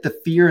think that the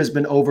fear has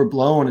been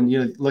overblown.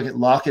 And, look at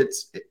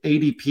Lockett's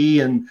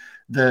ADP and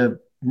the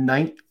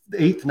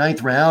eighth,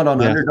 ninth round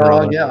on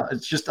Underdog. Yeah,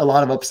 it's just a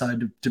lot of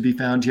upside to be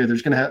found here.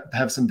 There's going to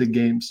have some big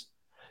games.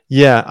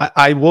 Yeah,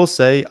 I will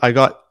say I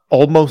got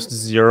almost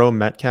 0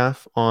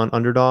 Metcalf on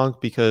Underdog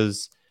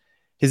because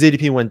his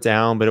ADP went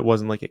down, but it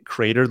wasn't like it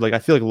cratered. Like I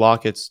feel like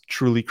Lockett's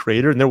truly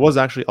cratered. And there was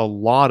actually a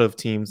lot of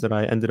teams that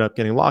I ended up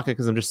getting Lockett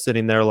because I'm just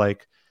sitting there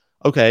like,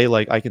 okay,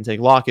 like I can take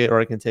Lockett or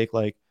I can take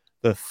like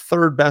the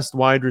third best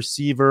wide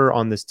receiver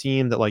on this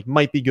team that like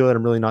might be good.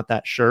 I'm really not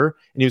that sure.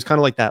 And he was kind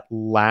of like that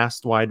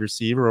last wide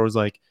receiver where I was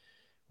like,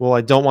 well,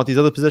 I don't want these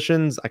other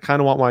positions. I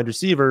kind of want wide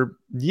receiver.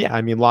 Yeah,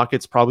 I mean,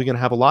 Lockett's probably going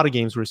to have a lot of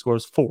games where he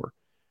scores 4.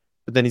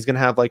 But then he's going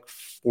to have like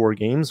 4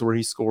 games where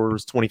he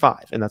scores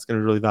 25, and that's going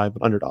to be really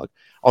valuable Underdog.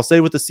 I'll say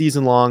with the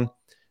season long,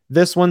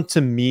 this one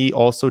to me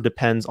also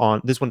depends on,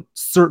 this one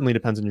certainly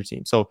depends on your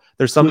team. So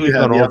there's some we've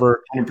gone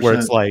over 100%. Where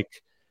it's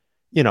like,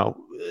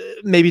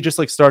 maybe just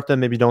like start them,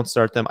 maybe don't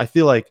start them. I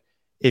feel like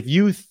if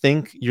you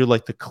think you're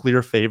like the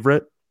clear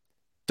favorite,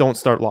 don't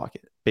start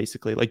Lockett.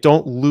 Basically, like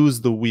don't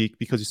lose the week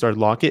because you started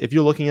Lockett. If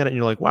you're looking at it and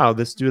you're like, wow,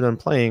 this dude I'm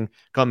playing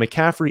got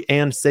McCaffrey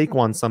and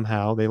Saquon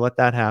somehow, they let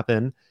that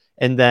happen.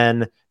 And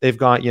then they've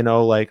got,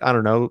 like, I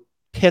don't know,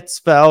 Pitts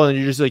fell, and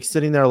you're just like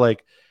sitting there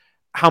like,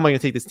 how am I going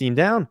to take this team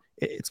down?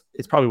 It's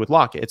probably with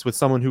Lockett. It's with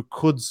someone who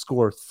could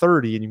score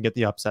 30 and you can get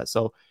the upset.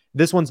 So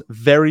this one's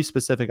very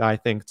specific, I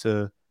think,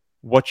 to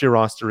what your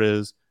roster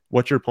is,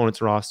 what's your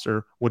opponent's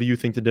roster. What do you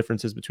think the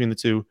difference is between the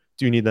two?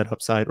 Do you need that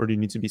upside or do you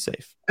need to be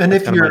safe? And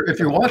if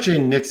you're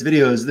watching Nick's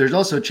videos, there's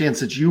also a chance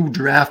that you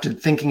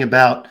drafted thinking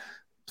about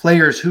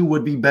players who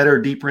would be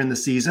better deeper in the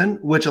season,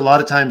 which a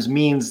lot of times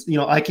means,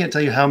 I can't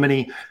tell you how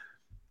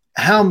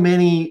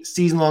many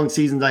season-long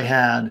seasons I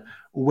had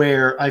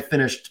where I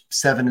finished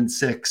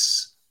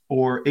 7-6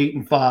 or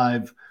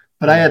 8-5,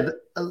 but I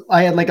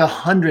had like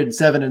 100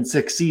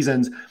 7-6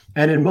 seasons.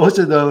 And in most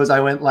of those, I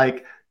went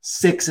like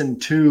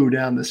 6-2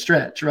 down the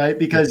stretch, right?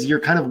 Because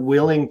you're kind of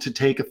willing to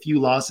take a few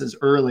losses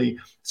early.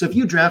 So if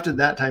you drafted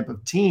that type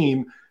of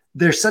team,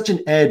 there's such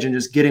an edge in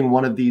just getting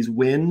one of these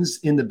wins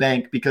in the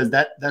bank because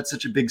that's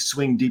such a big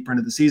swing deeper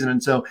into the season.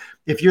 And so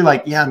if you're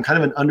like, yeah, I'm kind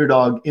of an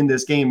underdog in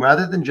this game,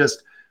 rather than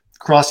just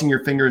crossing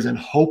your fingers and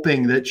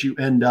hoping that you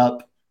end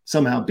up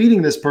somehow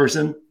beating this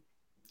person,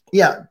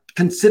 yeah,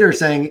 consider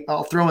saying,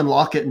 I'll throw in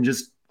Lockett and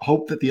just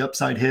hope that the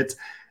upside hits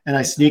and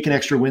I sneak an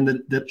extra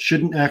win that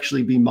shouldn't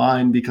actually be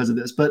mine because of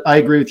this. But I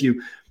agree with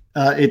you.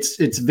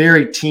 It's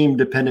very team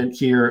dependent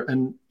here.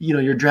 And,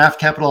 your draft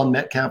capital on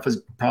Metcalf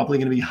is probably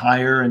going to be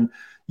higher and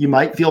you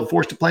might feel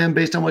forced to play him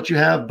based on what you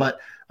have. But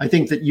I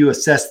think that you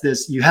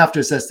have to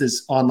assess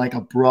this on like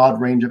a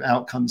broad range of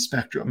outcome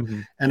spectrum.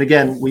 Mm-hmm. And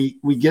again, we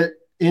get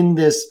in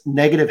this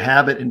negative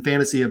habit in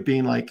fantasy of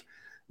being like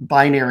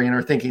binary in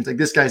our thinking. It's like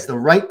this guy's the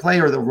right play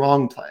or the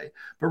wrong play.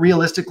 But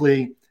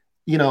realistically,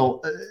 I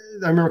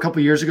remember a couple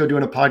of years ago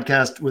doing a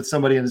podcast with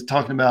somebody and was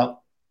talking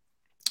about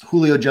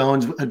Julio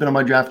Jones had been on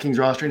my DraftKings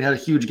roster and had a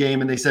huge game.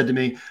 And they said to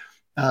me,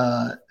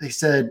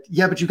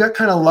 yeah, but you got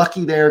kind of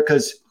lucky there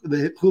because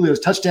Julio's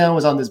touchdown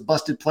was on this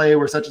busted play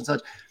where such and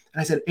such. And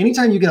I said,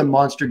 anytime you get a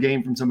monster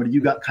game from somebody, you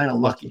got kind of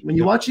lucky. When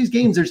you watch these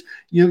games, there's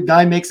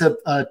guy makes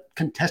a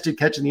contested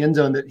catch in the end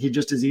zone that he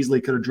just as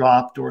easily could have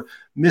dropped or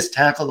missed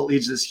tackle that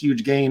leads to this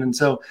huge gain. And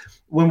so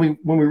when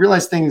we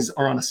realize things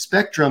are on a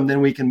spectrum,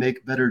 then we can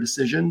make better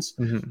decisions.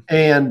 Mm-hmm.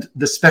 And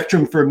the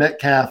spectrum for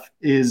Metcalf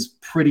is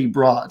pretty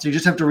broad. So you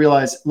just have to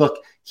realize, look,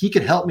 he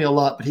could help me a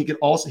lot, but he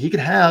could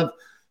have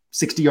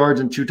 60 yards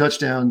and 2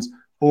 touchdowns,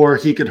 or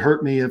he could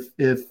hurt me if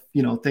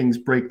things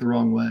break the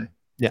wrong way.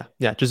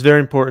 Yeah. Just very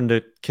important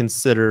to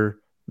consider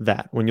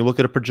that. When you look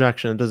at a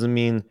projection, it doesn't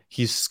mean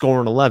he's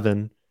scoring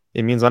 11.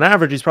 It means on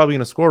average, he's probably going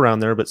to score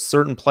around there, but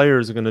certain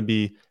players are going to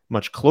be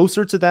much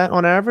closer to that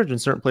on average,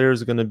 and certain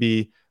players are going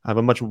to have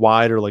a much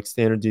wider like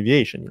standard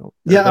deviation.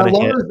 Yeah,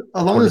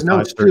 along those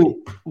notes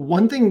too,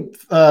 one thing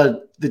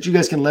that you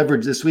guys can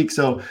leverage this week.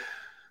 So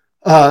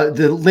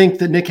the link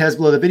that Nick has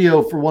below the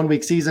video for 1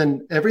 week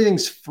season,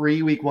 everything's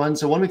free week 1.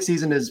 So 1 week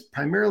season is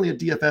primarily a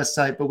DFS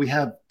site, but we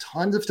have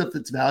tons of stuff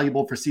that's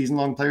valuable for season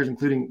long players,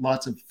 including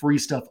lots of free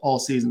stuff all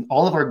season.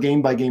 All of our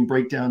game by game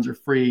breakdowns are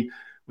free,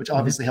 which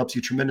obviously helps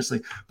you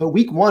tremendously. But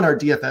week 1, our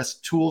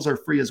DFS tools are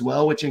free as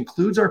well, which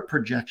includes our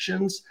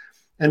projections.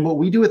 And what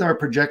we do with our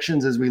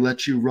projections is we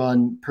let you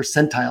run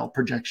percentile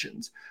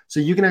projections. So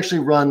you can actually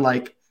run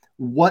like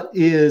what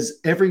is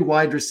every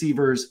wide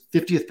receiver's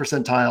 50th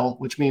percentile,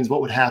 which means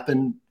what would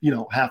happen,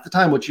 half the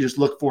time, what you just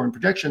look for in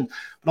projection,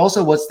 but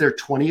also what's their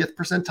 20th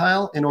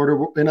percentile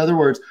in other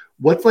words,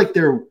 what's like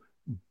their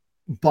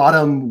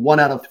bottom 1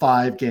 out of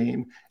 5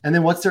 game. And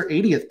then what's their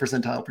 80th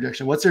percentile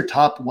projection? What's their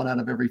top 1 out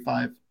of every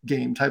 5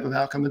 game type of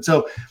outcome? And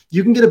so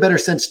you can get a better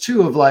sense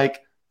too of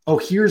like, oh,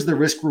 here's the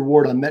risk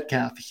reward on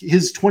Metcalf.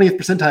 His 20th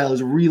percentile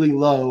is really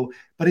low,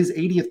 but his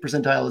 80th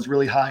percentile is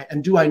really high.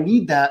 And do I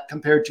need that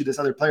compared to this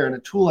other player? And a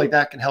tool like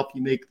that can help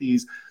you make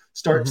these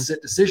start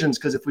sit decisions.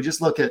 Because if we just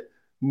look at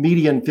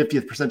median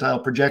 50th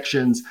percentile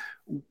projections,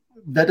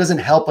 that doesn't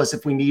help us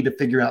if we need to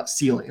figure out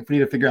ceiling. If we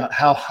need to figure out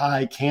how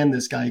high can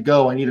this guy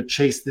go, I need to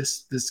chase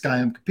this guy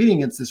I'm competing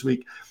against this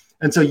week.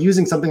 And so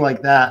using something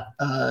like that,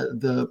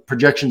 the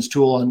projections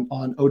tool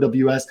on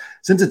OWS,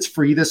 since it's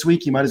free this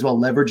week, you might as well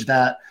leverage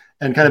that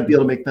and kind of be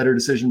able to make better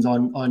decisions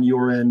on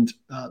your end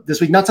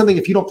this week. Not something,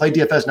 if you don't play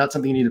DFS, not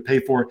something you need to pay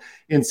for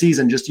in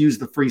season. Just use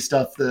the free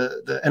stuff,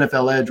 the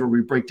NFL Edge, where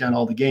we break down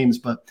all the games.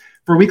 But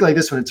for a week like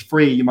this, when it's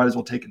free, you might as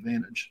well take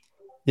advantage.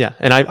 Yeah,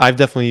 and I've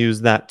definitely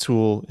used that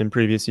tool in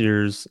previous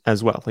years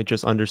as well. Like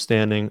just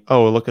understanding,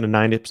 look at a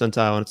 90th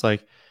percentile, and it's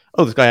like,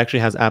 oh, this guy actually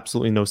has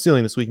absolutely no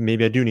ceiling this week.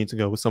 Maybe I do need to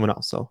go with someone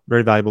else. So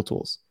very valuable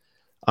tools.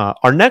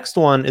 Our next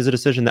one is a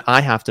decision that I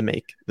have to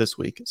make this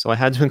week. So I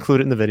had to include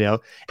it in the video.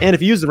 And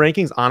if you use the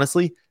rankings,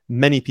 honestly,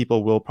 many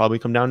people will probably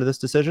come down to this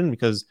decision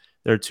because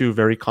there are two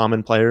very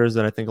common players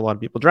that I think a lot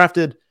of people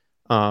drafted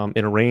in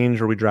a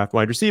range where we draft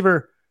wide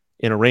receiver,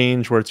 in a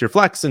range where it's your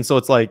flex. And so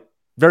it's like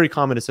very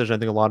common decision I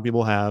think a lot of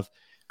people have.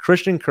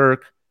 Christian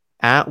Kirk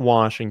at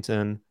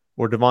Washington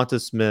or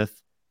Devonta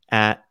Smith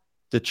at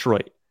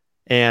Detroit.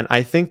 And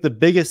I think the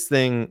biggest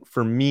thing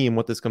for me and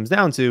what this comes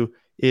down to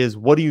is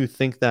what do you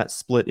think that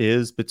split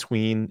is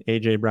between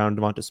A.J. Brown and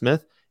Devonta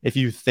Smith? If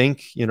you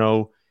think,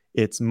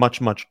 it's much,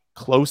 much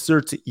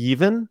closer to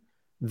even,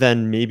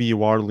 then maybe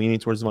you are leaning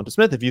towards Devonta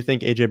Smith. If you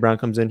think A.J. Brown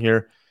comes in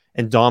here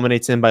and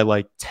dominates him by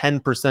like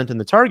 10% in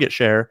the target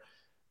share,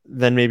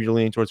 then maybe you're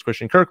leaning towards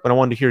Christian Kirk. But I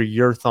wanted to hear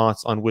your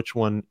thoughts on which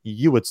one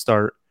you would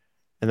start.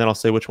 And then I'll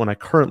say which one I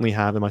currently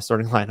have in my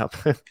starting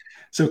lineup.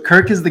 So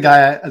Kirk is the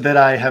guy that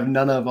I have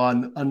none of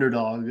on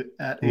Underdog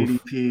at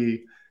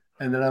ADP.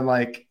 And then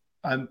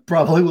I'm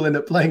probably will end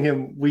up playing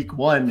him week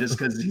 1 just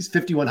because he's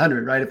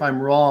 5,100, right? If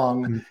I'm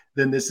wrong,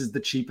 then this is the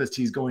cheapest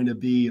he's going to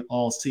be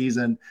all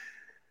season.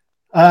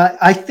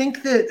 I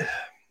think that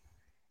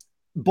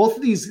both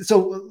of these,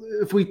 so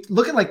if we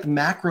look at like the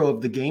macro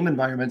of the game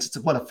environments, it's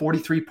what, a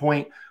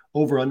 43-point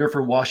over under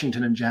for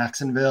Washington and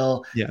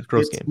Jacksonville. Yeah,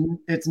 gross game.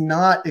 It's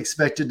not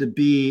expected to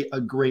be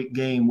a great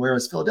game.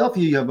 Whereas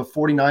Philadelphia, you have a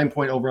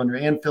 49-point over under,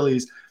 and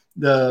Philly's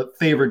the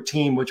favored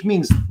team, which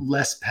means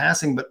less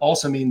passing, but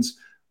also means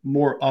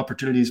more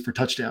opportunities for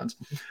touchdowns.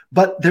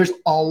 But there's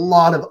a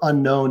lot of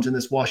unknowns in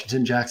this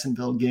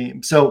Washington-Jacksonville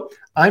game. So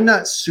I'm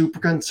not super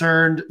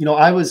concerned.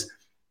 I was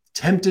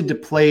tempted to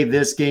play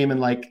this game in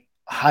like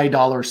high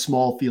dollar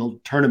small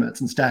field tournaments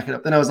and stack it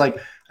up. Then I was like,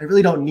 I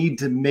really don't need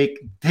to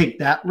take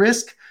that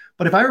risk.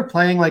 But if I were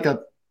playing like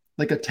a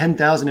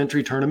 10,000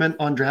 entry tournament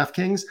on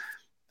DraftKings,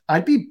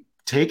 I'd be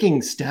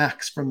taking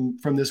stacks from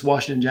this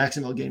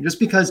Washington-Jacksonville game just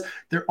because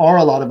there are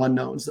a lot of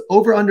unknowns. The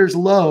over-under is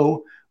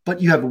low,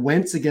 but you have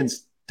Wentz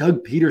against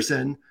Doug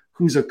Peterson,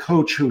 who's a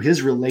coach who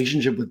his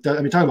relationship with Doug,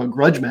 talking about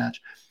grudge match,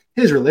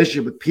 his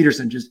relationship with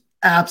Peterson just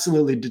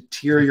absolutely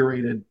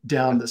deteriorated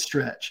down the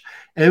stretch.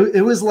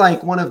 It was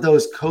like one of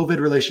those COVID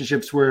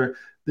relationships where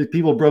the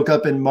people broke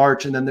up in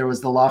March and then there was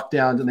the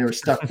lockdowns and they were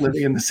stuck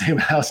living in the same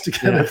house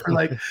together for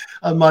like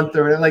a month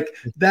or like,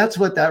 that's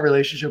what that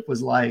relationship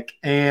was like.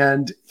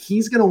 And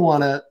he's going to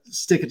want to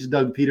stick it to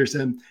Doug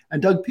Peterson,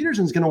 and Doug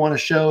Peterson's going to want to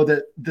show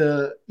that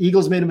the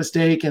Eagles made a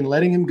mistake and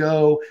letting him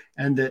go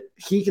and that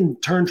he can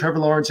turn Trevor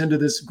Lawrence into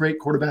this great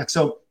quarterback.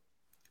 So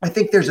I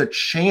think there's a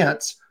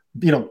chance,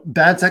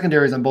 bad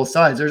secondaries on both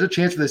sides. There's a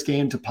chance for this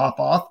game to pop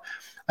off.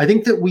 I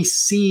think that we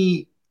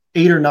see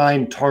 8 or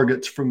 9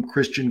 targets from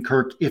Christian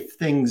Kirk if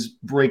things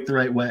break the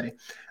right way.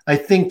 I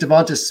think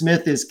Devonta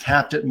Smith is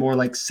capped at more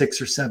like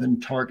 6 or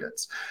 7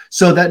 targets.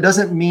 So that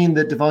doesn't mean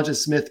that Devonta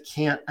Smith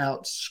can't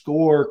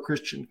outscore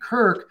Christian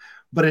Kirk,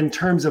 but in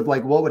terms of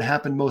like what would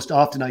happen most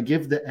often, I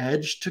give the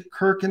edge to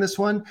Kirk in this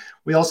one.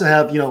 We also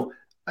have,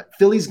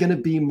 Philly's going to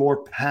be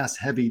more pass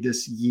heavy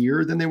this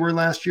year than they were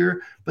last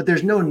year, but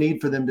there's no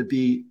need for them to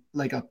be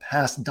like a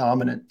pass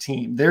dominant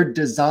team. They're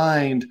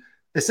designed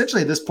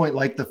essentially at this point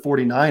like the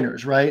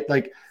 49ers, right?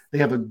 Like they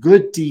have a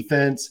good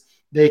defense.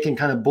 They can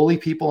kind of bully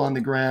people on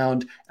the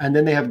ground. And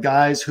then they have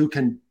guys who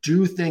can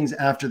do things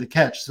after the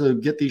catch. So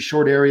get these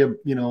short area,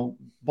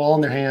 ball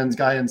in their hands,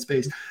 guy in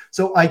space.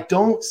 So I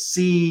don't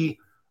see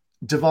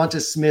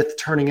Devonta Smith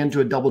turning into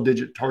a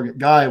double-digit target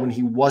guy when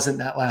he wasn't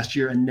that last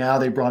year. And now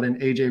they brought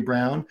in A.J.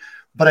 Brown.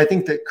 But I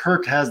think that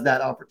Kirk has that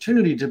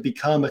opportunity to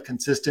become a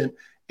consistent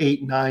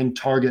 8-9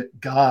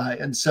 target guy.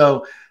 And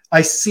so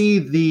I see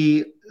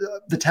the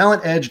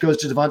talent edge goes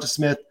to Devonta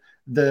Smith.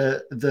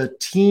 The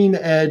team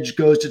edge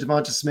goes to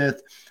Devonta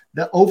Smith.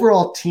 The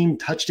overall team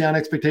touchdown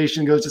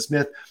expectation goes to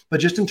Smith. But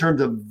just in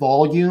terms of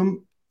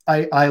volume,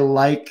 I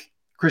like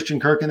Christian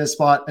Kirk in this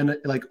spot. And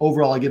like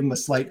overall, I give him a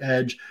slight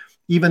edge,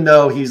 even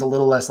though he's a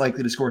little less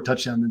likely to score a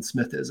touchdown than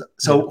Smith is.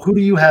 So who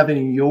do you have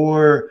in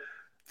your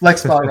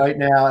flex spot right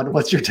now? And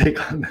what's your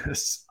take on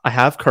this? I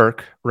have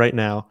Kirk right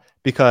now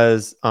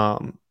because I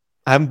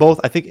have them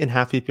both, I think in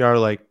half PPR,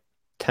 like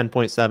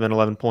 10.7,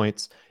 11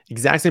 points,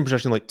 exact same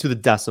projection, like to the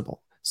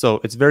decimal.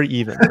 So it's very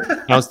even.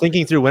 I was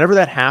thinking through whenever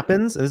that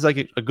happens, and this is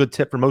like a good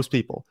tip for most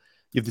people.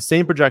 You have the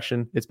same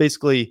projection. It's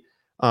basically,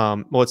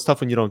 well, it's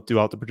tough when you don't do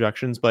out the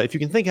projections, but if you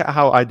can think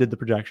how I did the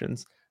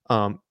projections,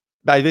 I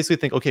basically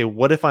think, okay,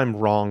 what if I'm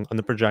wrong on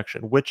the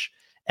projection? Which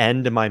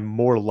end am I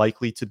more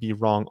likely to be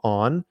wrong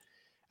on?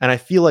 And I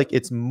feel like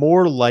it's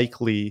more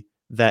likely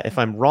that if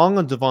I'm wrong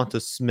on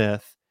Devonta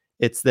Smith,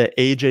 it's that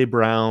AJ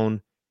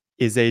Brown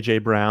is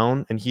AJ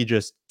Brown and he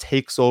just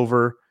takes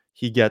over.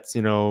 He gets,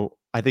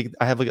 I think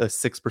I have like a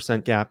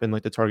 6% gap in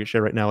like the target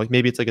share right now. Like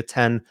maybe it's like a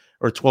 10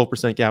 or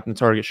 12% gap in the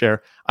target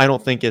share. I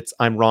don't think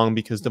I'm wrong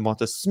because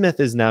Devonta Smith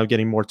is now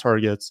getting more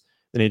targets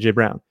than AJ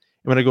Brown. And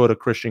when I go to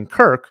Christian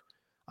Kirk,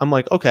 I'm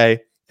like,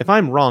 okay, if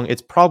I'm wrong,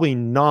 it's probably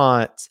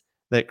not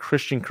that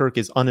Christian Kirk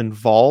is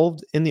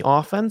uninvolved in the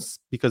offense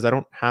because I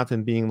don't have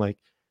him being like,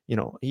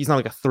 he's not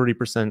like a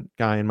 30%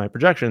 guy in my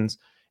projections.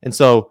 And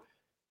so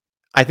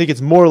I think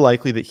it's more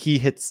likely that he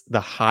hits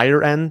the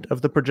higher end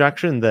of the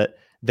projection, that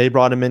they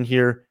brought him in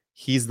here.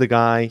 He's the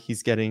guy.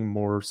 He's getting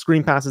more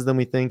screen passes than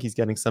we think. He's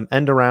getting some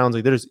end arounds.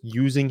 Like they're just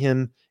using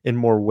him in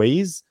more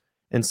ways.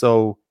 And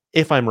so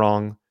if I'm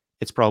wrong,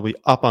 it's probably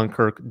up on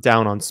Kirk,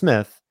 down on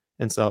Smith.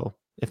 And so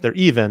if they're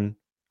even,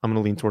 I'm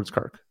going to lean towards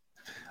Kirk.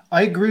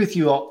 I agree with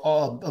you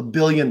a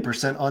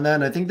billion% on that.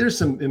 And I think there's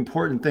some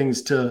important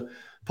things to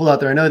pull out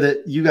there. I know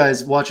that you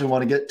guys watching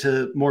want to get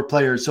to more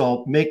players, so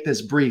I'll make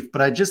this brief.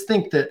 But I just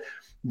think that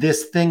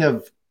this thing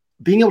of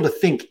being able to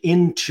think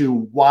into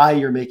why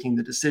you're making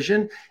the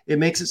decision, it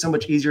makes it so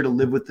much easier to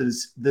live with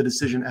the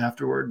decision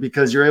afterward,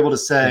 because you're able to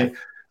say,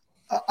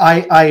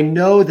 I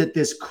know that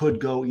this could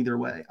go either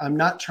way. I'm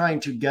not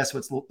trying to guess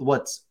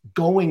what's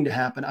going to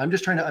happen. I'm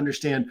just trying to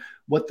understand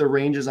what the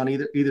range is on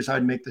either side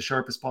and make the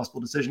sharpest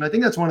possible decision. I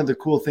think that's one of the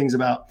cool things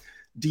about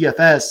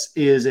DFS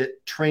is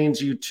it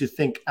trains you to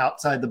think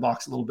outside the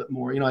box a little bit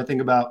more. I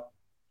think about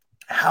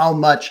how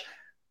much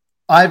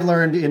I've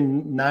learned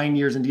in 9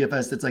 years in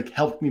DFS that's like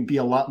helped me be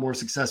a lot more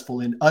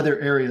successful in other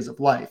areas of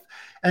life,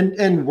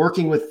 and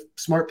working with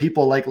smart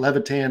people like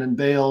Levitan and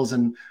Bales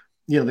and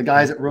the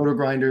guys at Roto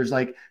Grinders.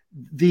 Like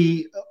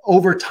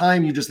over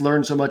time, you just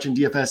learn so much in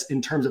DFS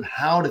in terms of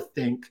how to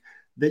think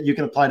that you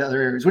can apply to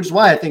other areas, which is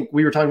why I think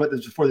we were talking about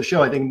this before the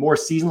show. I think more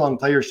season-long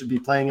players should be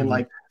playing in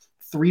like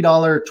 $3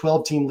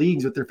 12-team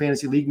leagues with their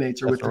fantasy league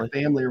mates or with their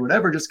family or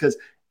whatever, just because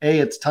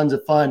it's tons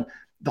of fun.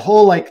 The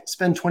whole like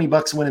spend $20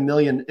 and win $1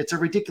 million, it's a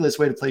ridiculous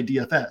way to play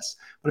DFS.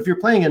 But if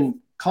you're playing in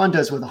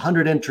contests with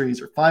 100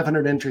 entries or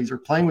 500 entries or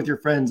playing with your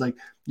friends, like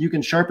you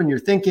can sharpen your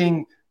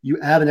thinking, you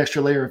add an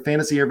extra layer of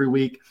fantasy every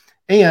week,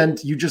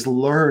 and you just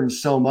learn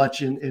so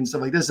much in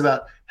stuff like this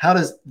about how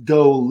to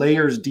go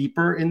layers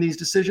deeper in these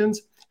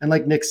decisions. And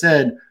like Nick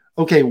said,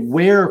 okay,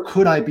 where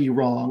could I be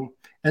wrong?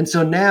 And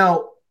so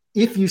now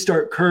if you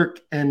start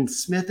Kirk and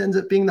Smith ends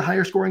up being the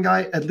higher scoring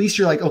guy, at least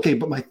you're like, okay,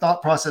 but my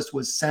thought process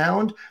was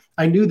sound.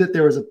 I knew that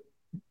there was a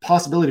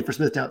possibility for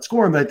Smith to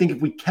outscore him, but I think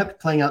if we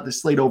kept playing out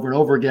this slate over and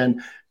over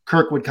again,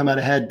 Kirk would come out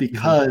ahead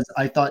because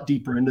I thought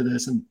deeper into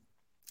this. And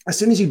as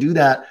soon as you do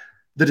that,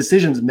 the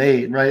decision's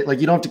made, right? Like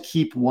you don't have to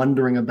keep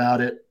wondering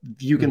about it.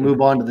 You can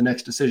move on to the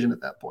next decision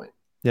at that point.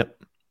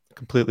 Yep.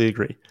 Completely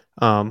agree.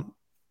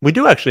 We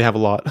do actually have a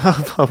lot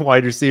of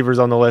wide receivers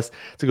on the list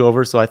to go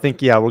over. So I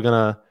think, we're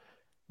going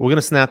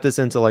to snap this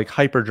into like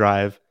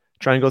hyperdrive,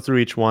 try and go through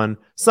each one.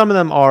 Some of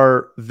them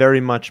are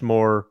very much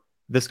more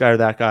this guy or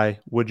that guy.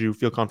 Would you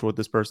feel comfortable with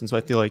this person? So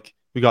I feel like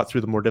we got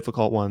through the more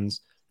difficult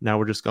ones. Now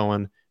we're just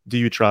going, do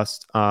you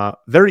trust?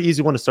 Very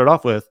easy one to start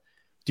off with.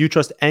 Do you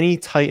trust any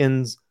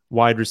Titans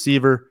wide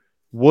receiver?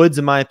 Woods,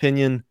 in my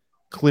opinion,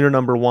 clear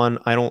number one.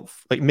 I don't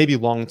like maybe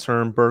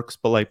long-term Burks,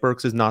 but like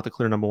Burks is not the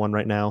clear number one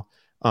right now.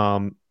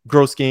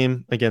 Gross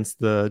game against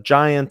the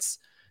Giants.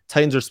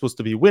 Titans are supposed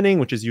to be winning,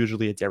 which is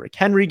usually a Derrick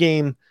Henry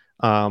game.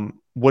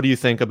 What do you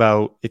think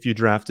about if you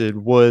drafted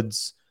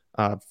Woods,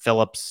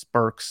 Phillips,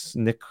 Burks,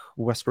 Nick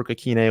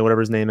Westbrook-Akine,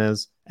 whatever his name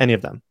is, any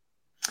of them?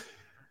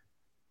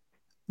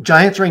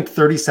 Giants ranked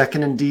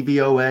 32nd in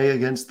DVOA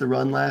against the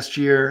run last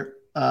year.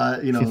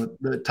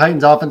 The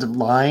Titans offensive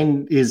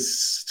line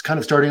is kind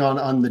of starting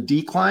on the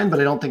decline, but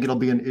I don't think it'll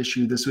be an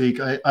issue this week.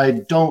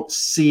 I don't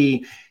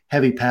see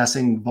heavy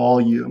passing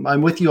volume.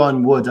 I'm with you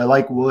on Woods. I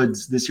like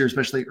Woods this year,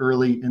 especially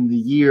early in the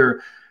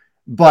year.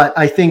 But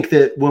I think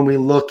that when we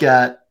look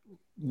at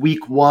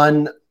week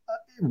one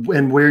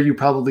and where you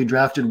probably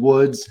drafted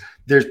Woods,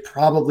 there's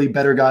probably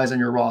better guys on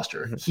your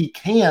roster. He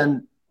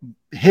can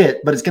hit,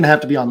 but it's going to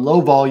have to be on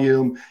low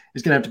volume.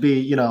 It's going to have to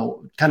be,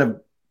 kind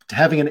of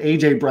having an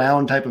AJ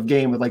Brown type of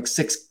game with like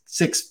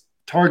six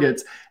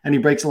targets and he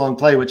breaks a long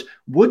play, which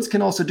Woods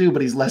can also do,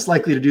 but he's less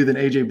likely to do than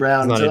AJ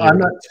Brown. So I'm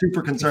not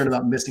super concerned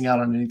about missing out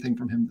on anything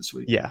from him this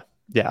week. Yeah.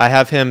 I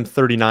have him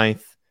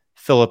 39th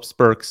Phillips,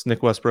 Burks,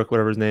 Nick Westbrook,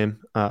 whatever his name,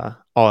 all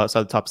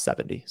outside the top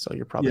 70. So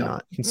you're probably Yeah.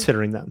 not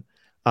considering them.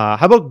 How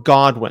about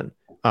Godwin?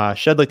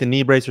 Shed like the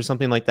knee brace or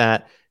something like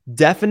that.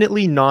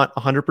 Definitely not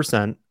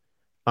 100%.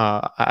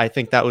 I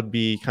think that would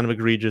be kind of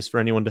egregious for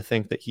anyone to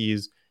think that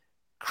he's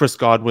Chris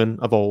Godwin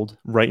of old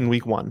right in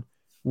week 1.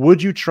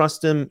 Would you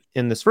trust him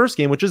in this first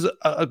game, which is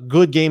a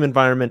good game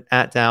environment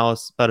at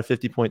Dallas, about a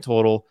 50-point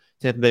total?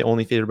 Tampa Bay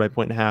only favored by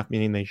 1.5,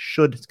 meaning they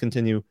should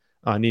continue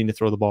needing to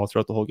throw the ball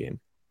throughout the whole game.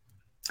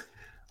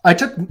 I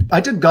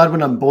took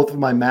Godwin on both of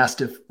my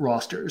Mastiff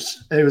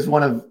rosters. It was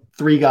one of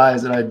 3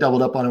 guys that I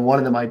doubled up on, and one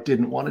of them I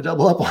didn't want to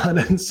double up on.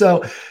 And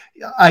so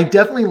I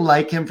definitely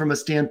like him from a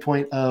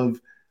standpoint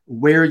of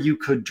where you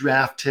could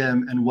draft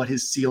him and what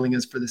his ceiling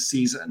is for the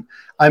season.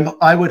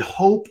 I would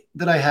hope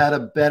that I had a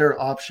better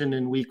option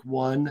in week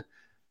 1,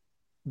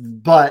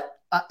 but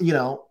you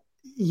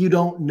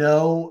don't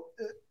know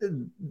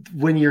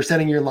when you're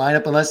setting your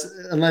lineup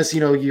unless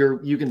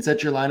you can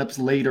set your lineups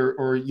later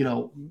or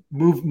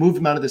move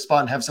them out of the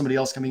spot and have somebody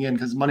else coming in,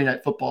 because Monday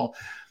Night Football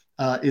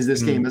is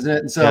this game, isn't it?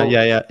 And so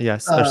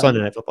yes, or Sunday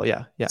Night Football,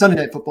 Sunday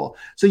Night Football.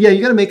 So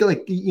you got to make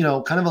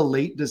it kind of a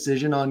late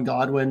decision on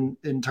Godwin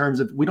in terms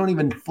of we don't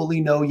even fully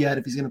know yet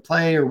if he's going to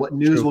play or what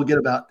news we'll get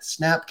about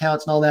snap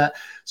counts and all that.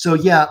 So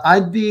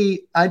I'd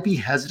be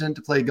hesitant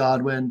to play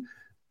Godwin,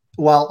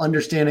 while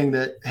understanding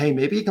that, hey,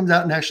 maybe he comes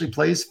out and actually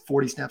plays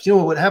 40 snaps.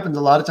 What happens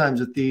a lot of times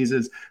with these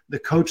is the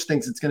coach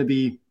thinks it's going to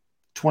be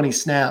 20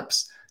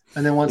 snaps.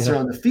 And then once they're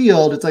on the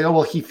field, it's like, oh,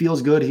 well, he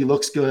feels good. He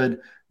looks good.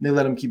 And they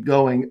let him keep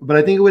going. But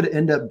I think it would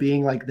end up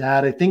being like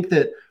that. I think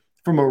that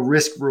from a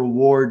risk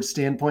reward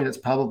standpoint, it's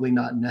probably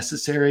not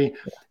necessary.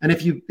 And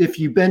if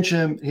you bench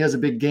him, he has a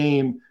big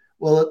game.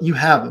 Well, you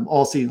have him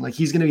all season. Like,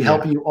 he's going to be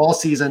helping you all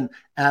season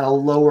at a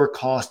lower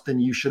cost than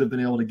you should have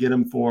been able to get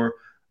him for.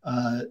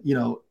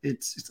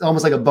 It's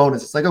almost like a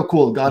bonus. It's like, oh,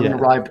 cool, Godwin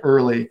arrived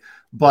early,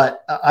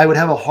 but I would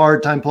have a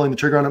hard time pulling the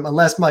trigger on him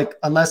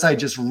unless I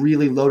just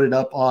really loaded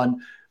up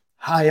on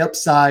high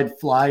upside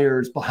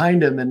flyers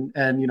behind him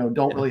and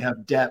don't really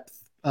have depth.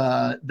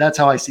 That's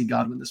how I see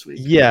Godwin this week.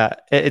 Yeah,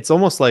 it's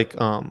almost like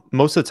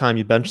most of the time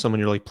you bench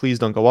someone, you're like, please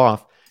don't go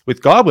off.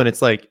 With Godwin,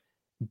 it's like,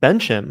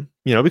 bench him,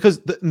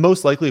 because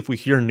most likely if we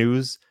hear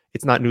news,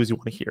 it's not news you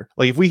want to hear.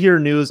 Like, if we hear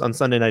news on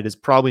Sunday night, it's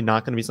probably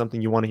not going to be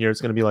something you want to hear. It's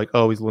going to be like,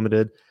 oh, he's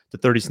limited to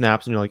 30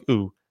 snaps. And you're like,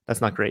 ooh,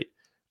 that's not great.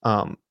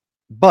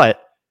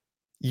 But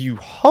you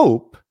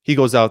hope he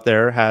goes out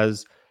there,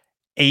 has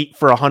 8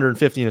 for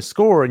 150 in a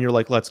score. And you're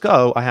like, let's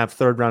go. I have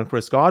 3rd round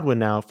Chris Godwin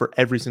now for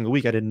every single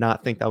week. I did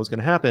not think that was going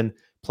to happen.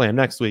 Play him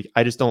next week.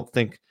 I just don't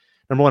think,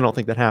 number one, I don't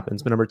think that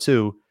happens. But number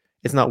 2,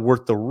 it's not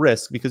worth the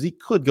risk, because he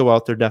could go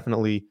out there,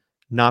 definitely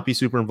not be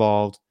super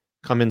involved,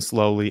 come in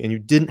slowly, and you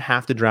didn't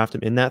have to draft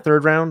him in that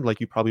 3rd round like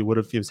you probably would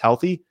have if he was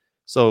healthy.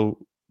 So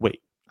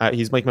wait,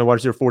 he's like my wide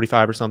receiver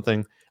 45 or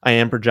something. I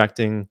am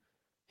projecting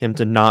him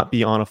to not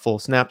be on a full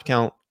snap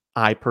count.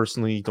 I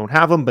personally don't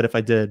have him, but if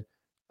I did,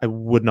 I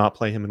would not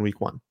play him in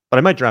week 1. But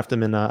I might draft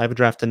him in. I have a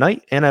draft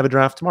tonight, and I have a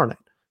draft tomorrow night.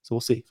 So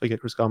we'll see if I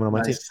get Chris Godwin on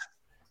my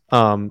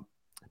team.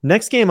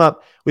 Next game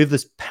up, we have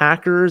this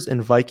Packers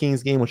and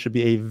Vikings game, which should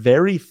be a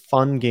very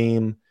fun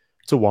game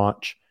to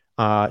watch.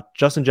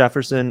 Justin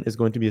Jefferson is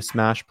going to be a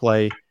smash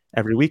play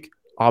every week.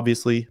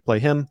 Obviously, play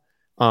him.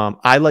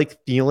 I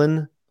like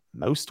Thielen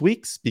most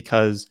weeks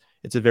because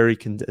it's a very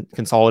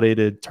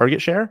consolidated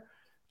target share.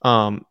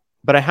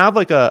 But I have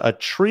like a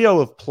trio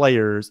of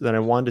players that I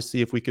wanted to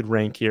see if we could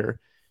rank here.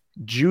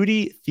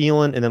 Jeudy,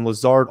 Thielen, and then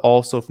Lazard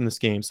also from this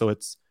game. So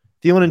it's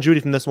Thielen and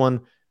Jeudy from this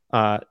one.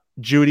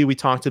 Jeudy we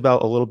talked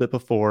about a little bit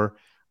before.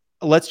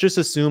 Let's just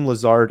assume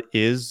Lazard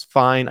is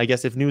fine. I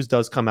guess if news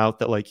does come out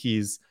that like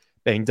he's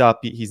banged up,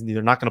 he's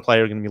either not going to play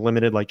or going to be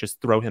limited, like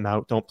just throw him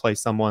out. Don't play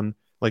someone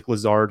like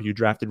Lazard who you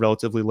drafted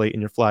relatively late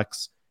in your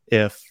flex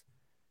if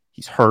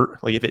he's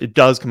hurt, like if it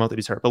does come out that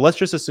he's hurt. But let's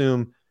just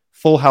assume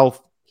full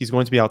health, he's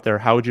going to be out there.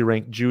 How would you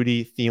rank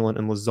Jeudy, Thielen,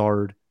 and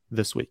Lazard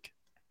this week?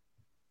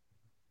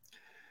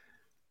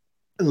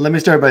 Let me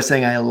start by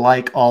saying I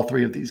like all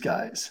 3 of these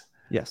guys.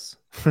 Yes.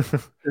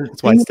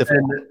 That's why it's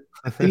difficult.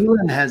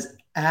 Thielen has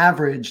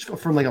averaged,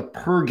 from like a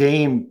per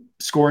game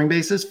scoring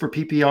basis for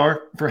PPR,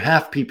 for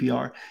half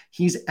PPR,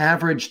 he's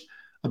averaged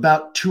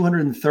about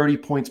 230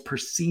 points per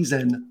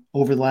season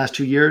over the last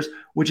 2 years,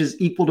 which is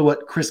equal to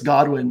what Chris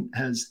Godwin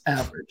has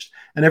averaged.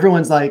 And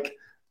everyone's like,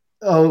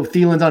 oh,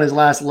 Thielen's on his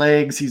last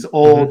legs. He's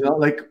old.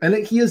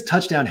 And he is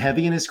touchdown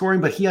heavy in his scoring,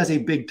 but he has a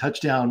big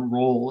touchdown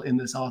role in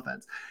this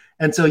offense.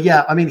 And so,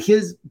 I mean,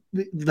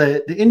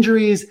 the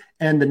injuries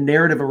and the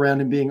narrative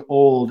around him being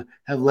old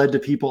have led to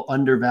people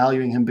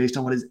undervaluing him based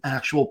on what his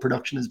actual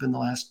production has been the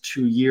last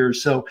 2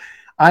 years. So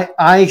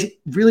I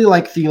really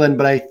like Thielen,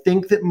 but I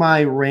think that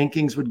my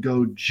rankings would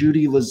go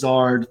Jeudy,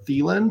 Lazard,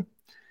 Thielen.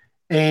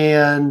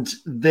 And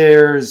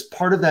there's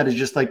part of that is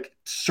just like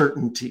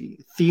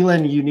certainty.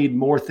 Thielen, you need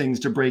more things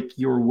to break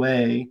your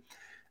way.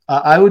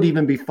 I would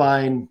even be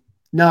fine.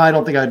 No, I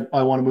don't think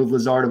I want to move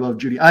Lazard above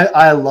Jeudy.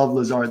 I love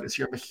Lazard this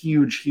year. I'm a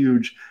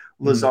huge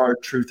Lazard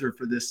truther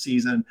for this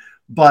season.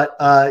 But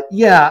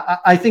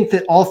I think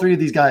that all three of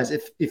these guys,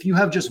 if you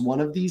have just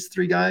one of these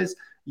three guys,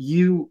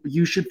 you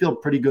should feel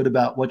pretty good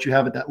about what you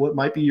have at that, what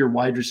might be your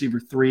wide receiver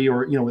 3,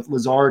 or, with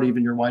Lazard,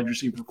 even your wide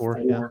receiver 4.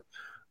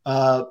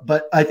 Yeah.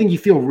 But I think you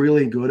feel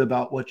really good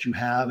about what you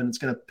have, and it's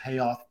going to pay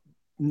off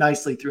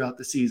nicely throughout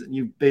the season.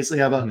 You basically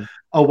have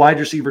a wide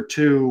receiver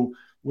 2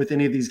 with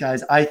any of these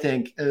guys, I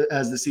think,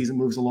 as the season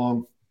moves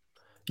along.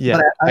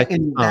 Yeah. But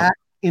in that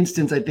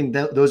instance, I think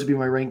that those would be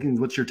my rankings.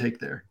 What's your take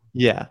there?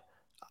 Yeah.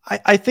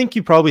 I think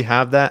you probably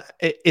have that.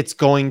 It's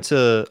going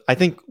to, I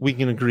think we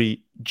can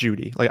agree,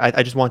 Jeudy. Like,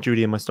 I just want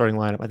Jeudy in my starting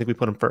lineup. I think we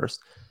put him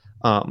first.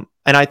 And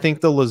I think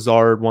the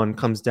Lazard one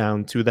comes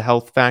down to the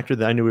health factor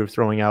that I knew we were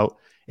throwing out.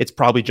 It's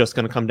probably just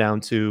going to come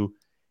down to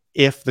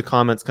if the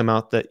comments come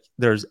out that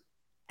there's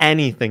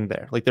anything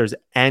there, like there's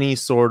any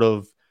sort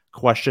of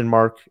question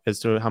mark as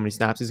to how many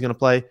snaps he's going to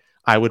play,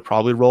 I would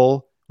probably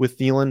roll with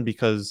Thielen,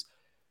 because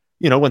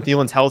when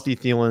Thielen's healthy,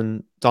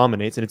 Thielen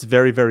dominates, and it's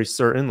very, very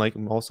certain. Like,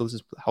 also, this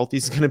is healthy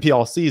is going to be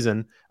all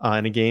season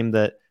in a game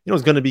that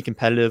is going to be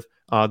competitive.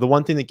 The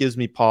one thing that gives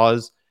me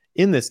pause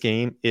in this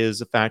game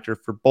is a factor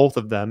for both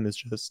of them is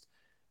just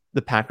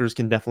the Packers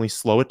can definitely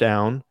slow it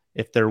down.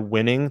 If they're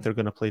winning, they're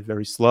going to play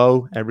very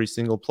slow every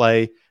single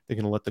play. They're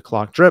going to let the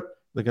clock drip.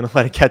 They're going to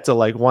let it get to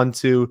like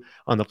 1-2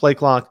 on the play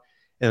clock,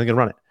 and they're going to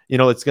run it.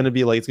 It's going to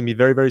be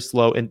very, very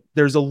slow. And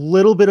there's a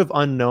little bit of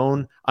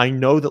unknown. I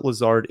know that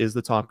Lazard is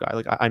the top guy.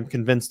 Like, I'm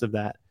convinced of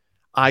that.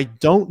 I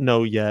don't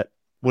know yet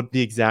what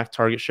the exact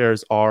target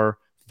shares are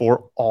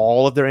for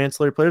all of their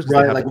ancillary players.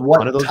 Right. Like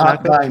what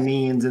top guy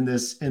means in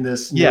this.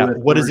 Yeah.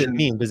 What does it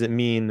mean? Does it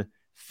mean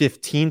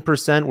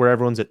 15% where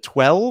everyone's at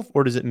 12,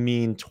 or does it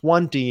mean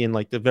 20 in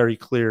like the very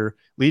clear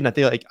lead? And I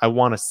think like I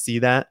want to see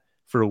that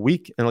for a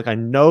week. And like, I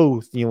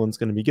know Thielen's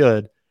going to be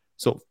good.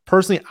 So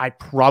personally, I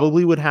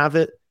probably would have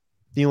it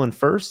Thielen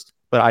first,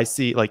 but I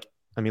see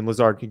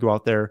Lazard could go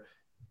out there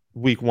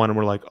week 1 and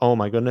we're like, oh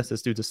my goodness,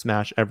 this dude's a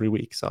smash every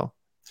week. So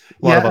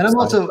and I'm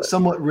also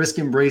somewhat risk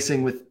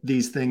embracing with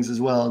these things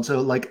as well. And so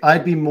like,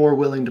 I'd be more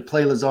willing to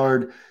play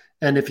Lazard.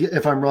 And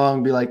if I'm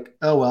wrong, be like,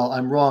 oh, well,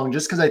 I'm wrong,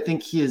 just because I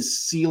think his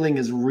ceiling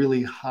is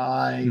really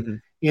high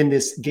in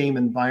this game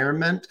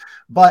environment.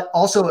 But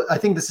also, I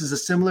think this is a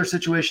similar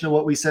situation to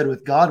what we said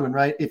with Godwin,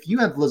 right? If you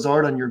have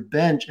Lazard on your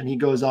bench and he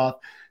goes off,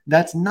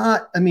 that's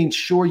not,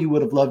 sure, you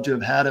would have loved to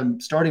have had him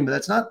starting, but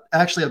that's not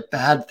actually a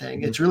bad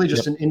thing. It's really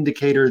just an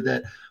indicator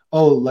that,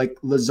 like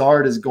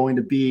Lazard is going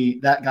to be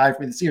that guy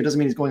for me this year. It doesn't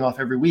mean he's going off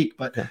every week,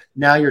 but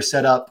now you're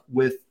set up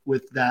with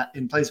that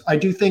in place. I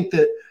do think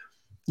that,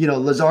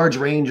 Lazard's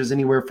range is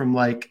anywhere from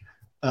like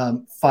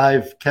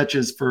 5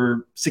 catches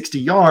for 60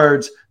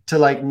 yards to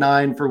like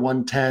 9 for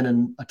 110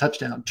 and a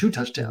touchdown, 2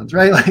 touchdowns,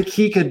 right? Like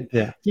he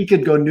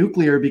could go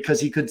nuclear because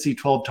he could see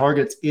 12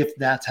 targets if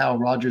that's how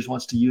Rodgers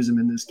wants to use him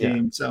in this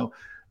game. Yeah. So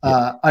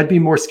I'd be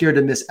more scared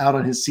to miss out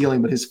on his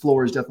ceiling, but his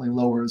floor is definitely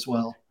lower as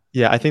well.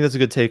 Yeah, I think that's a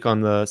good take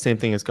on the same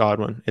thing as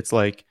Godwin. It's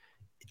like,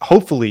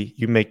 hopefully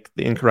you make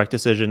the incorrect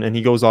decision and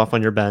he goes off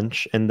on your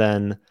bench, and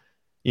then,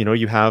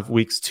 you have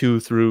weeks 2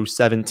 through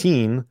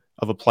 17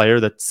 of a player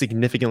that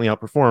significantly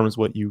outperforms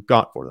what you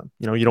got for them.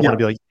 You don't want to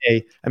be like,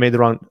 hey, I made the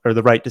wrong or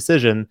the right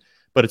decision,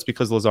 but it's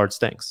because Lazard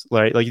stinks,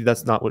 right? Like,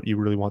 that's not what you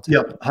really want to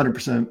do.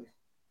 100%.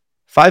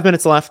 5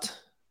 minutes left.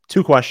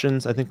 2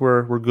 questions. I think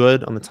we're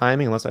good on the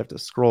timing, unless I have to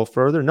scroll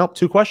further. Nope,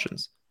 2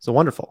 questions. So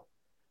wonderful.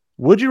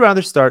 Would you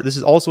rather start? This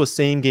is also a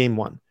same game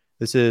one.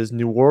 This is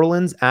New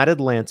Orleans at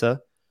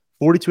Atlanta,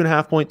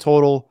 42.5 point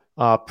total.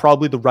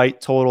 Probably the right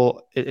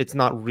total. It's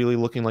not really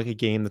looking like a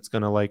game that's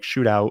going to like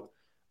shoot out.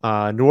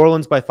 New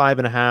Orleans by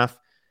 5.5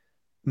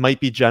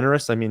 might be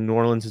generous. New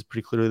Orleans is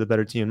pretty clearly the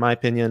better team in my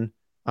opinion.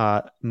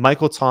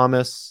 Michael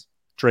Thomas,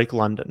 Drake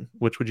London.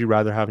 Which would you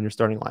rather have in your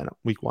starting lineup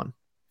week 1?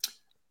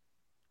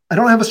 I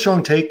don't have a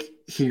strong take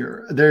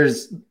here.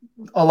 There's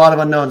a lot of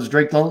unknowns.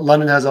 Drake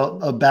London has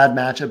a bad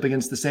matchup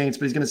against the Saints,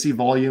 but he's going to see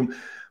volume.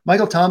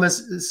 Michael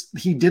Thomas,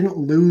 he didn't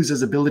lose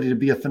his ability to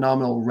be a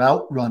phenomenal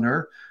route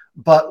runner,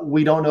 but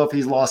we don't know if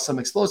he's lost some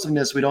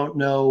explosiveness. We don't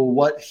know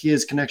what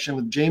his connection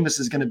with Jameis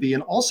is going to be.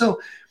 And also,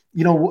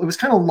 it was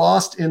kind of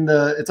lost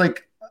it's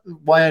like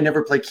why I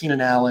never play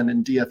Keenan Allen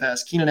in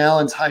DFS. Keenan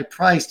Allen's high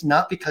priced,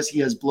 not because he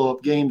has blow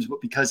up games,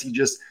 but because he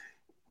just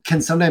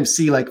can sometimes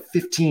see like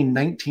 15,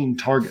 19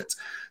 targets.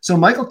 So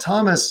Michael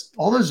Thomas,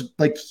 all those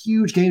like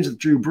huge games with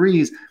Drew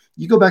Brees,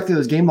 you go back to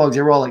those game logs,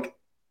 they were all like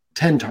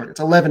 10 targets,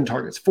 11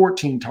 targets,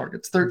 14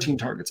 targets, 13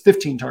 targets,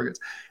 15 targets.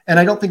 And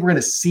I don't think we're going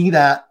to see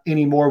that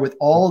anymore with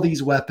all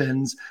these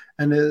weapons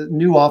and the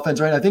new offense,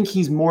 right? I think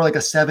he's more like a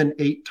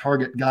 7-8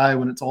 target guy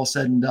when it's all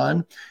said and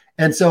done.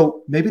 And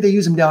so maybe they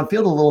use him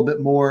downfield a little bit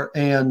more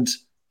and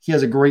he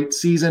has a great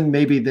season.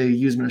 Maybe they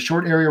use him in a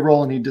short area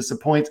role and he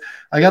disappoints.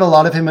 I got a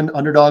lot of him in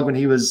underdog when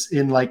he was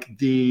in like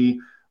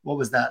what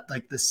was that?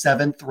 Like the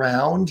 7th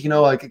round,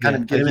 I could kind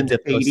of get him into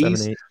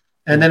 80s.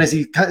 And then as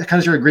he kind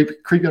of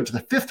started creeping up to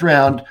the 5th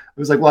round, it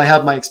was like, well, I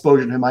have my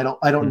exposure to him. I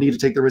don't need to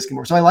take the risk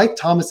anymore. So I like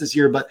Thomas this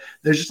year, but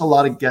there's just a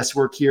lot of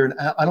guesswork here. And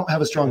I don't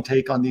have a strong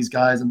take on these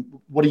guys. And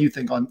what do you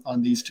think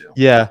on these two?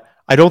 Yeah,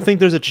 I don't think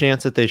there's a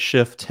chance that they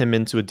shift him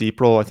into a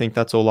deep role. I think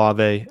that's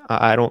Olave.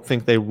 I don't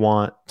think they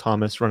want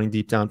Thomas running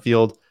deep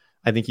downfield.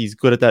 I think he's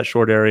good at that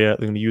short area.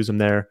 They're going to use him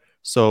there.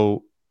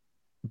 So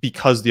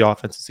because the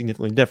offense is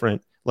significantly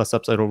different, less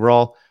upside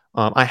overall.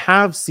 I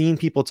have seen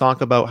people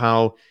talk about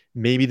how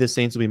maybe the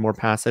Saints will be more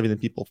pass heavy than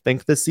people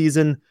think this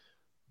season,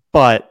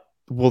 but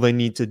will they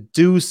need to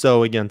do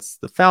so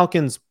against the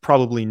Falcons?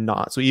 Probably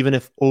not. So even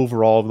if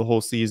overall the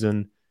whole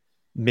season,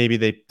 maybe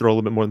they throw a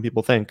little bit more than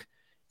people think,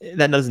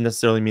 that doesn't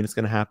necessarily mean it's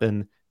going to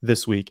happen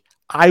this week.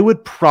 I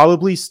would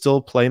probably still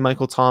play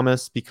Michael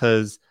Thomas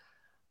because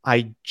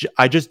I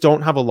just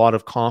don't have a lot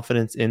of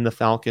confidence in the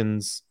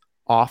Falcons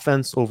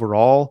offense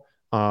overall.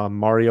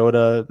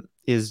 Mariota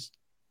is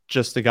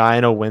just a guy. I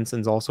know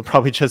Winston's also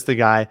probably just a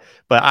guy,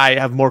 but I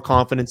have more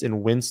confidence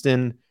in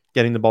Winston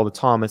getting the ball to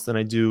Thomas than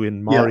I do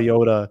in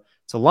Mariota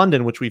to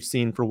London, which we've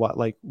seen for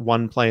like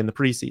one play in the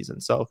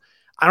preseason. So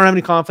I don't have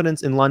any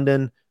confidence in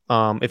London.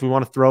 If we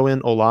want to throw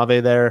in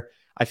Olave there,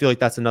 I feel like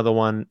that's another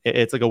one.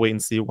 It's like a wait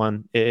and see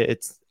one.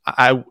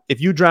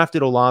 If you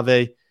drafted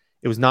Olave,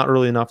 it was not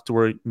early enough to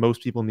where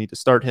most people need to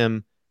start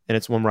him. And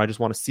it's one where I just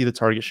want to see the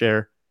target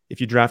share.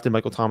 If you drafted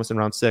Michael Thomas in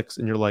round 6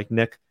 and you're like,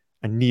 Nick,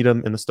 I need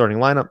him in the starting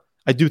lineup,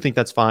 I do think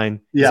that's fine.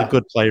 He's a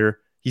good player.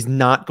 He's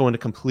not going to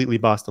completely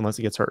bust unless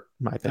he gets hurt,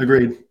 in my opinion.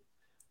 Agreed.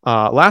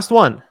 Last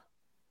one.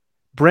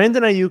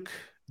 Brandon Ayuk,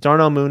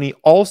 Darnell Mooney,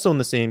 also in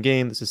the same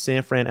game. This is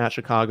San Fran at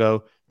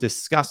Chicago.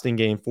 Disgusting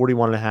game,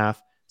 41.5,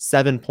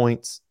 7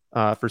 points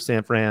for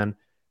San Fran.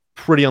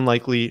 Pretty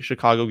unlikely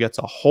Chicago gets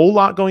a whole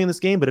lot going in this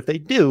game, but if they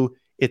do,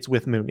 it's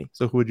with Mooney.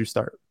 So who would you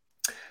start?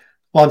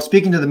 Well, I'm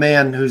speaking to the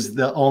man who's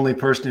the only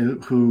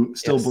person who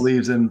still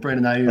believes in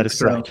Brandon Ayuk. That is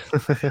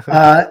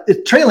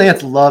correct. Trey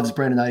Lance loves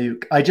Brandon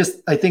Ayuk.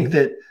 I think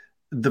that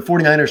the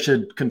 49ers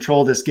should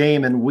control this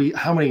game. And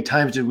how many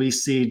times did we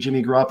see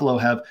Jimmy Garoppolo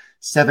have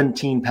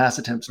 17 pass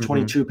attempts,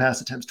 22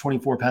 pass attempts,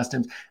 24 pass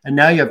attempts? And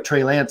now you have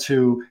Trey Lance,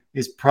 who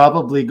is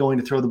probably going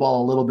to throw the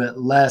ball a little bit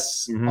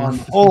less on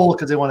the whole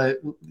because they want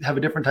to have a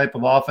different type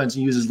of offense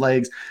and use his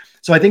legs.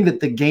 So I think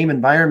that the game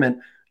environment,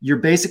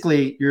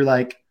 you're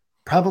like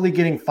probably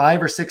getting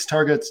 5 or 6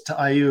 targets to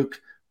Ayuk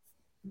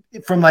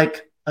from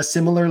like a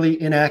similarly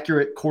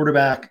inaccurate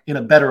quarterback in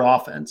a better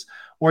offense,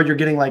 or you're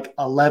getting like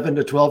 11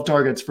 to 12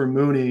 targets for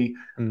Mooney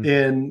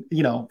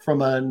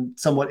from a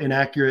somewhat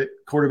inaccurate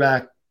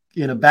quarterback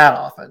in a bad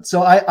offense.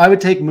 So I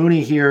would take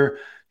Mooney here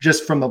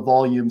just from a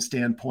volume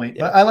standpoint.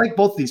 But I like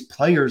both these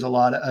players a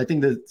lot. I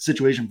think the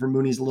situation for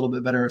Mooney is a little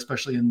bit better,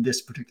 especially in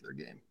this particular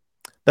game.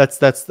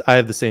 I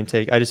have the same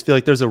take. I just feel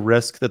like there's a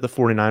risk that the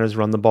 49ers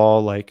run the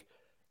ball like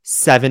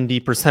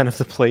 70% of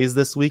the plays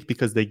this week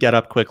because they get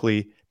up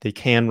quickly, they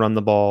can run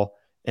the ball,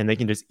 and they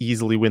can just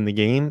easily win the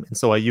game. And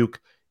so Ayuk,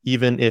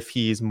 even if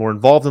he's more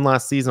involved than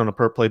last season on a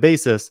per play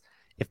basis,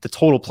 if the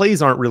total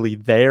plays aren't really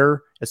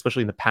there,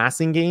 especially in the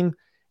passing game,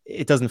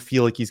 it doesn't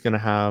feel like he's going to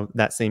have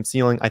that same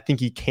ceiling. I think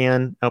he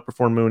can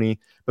outperform Mooney,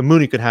 but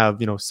Mooney could have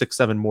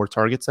 6-7 more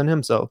targets than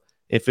him. So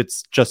if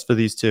it's just for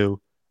these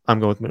two, I'm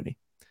going with Mooney.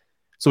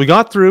 So we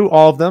got through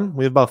all of them.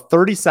 We have about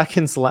 30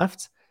 seconds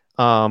left.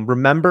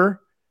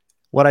 Remember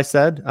what I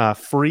said,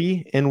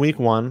 free in week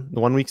 1, the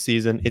 1 week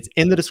season. It's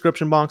in the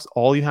description box.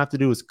 All you have to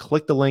do is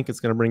click the link. It's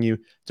going to bring you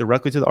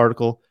directly to the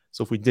article.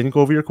 So if we didn't go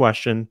over your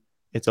question,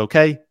 it's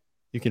okay.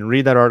 You can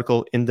read that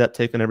article, in-depth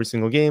take on every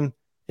single game,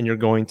 and you're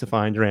going to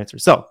find your answer.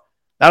 So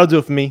that'll do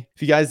it for me.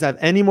 If you guys have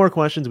any more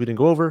questions we didn't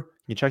go over,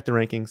 you check the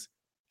rankings,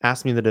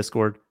 ask me in the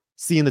Discord,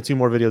 see in the 2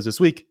 more videos this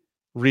week,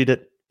 read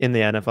it in the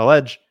NFL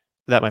Edge.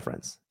 That, my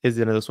friends, is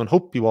the end of this one.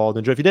 Hope you all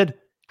enjoyed. If you did,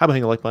 how about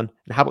hitting the like button,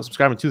 and how about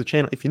subscribing to the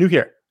channel if you're new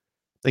here?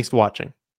 Thanks for watching.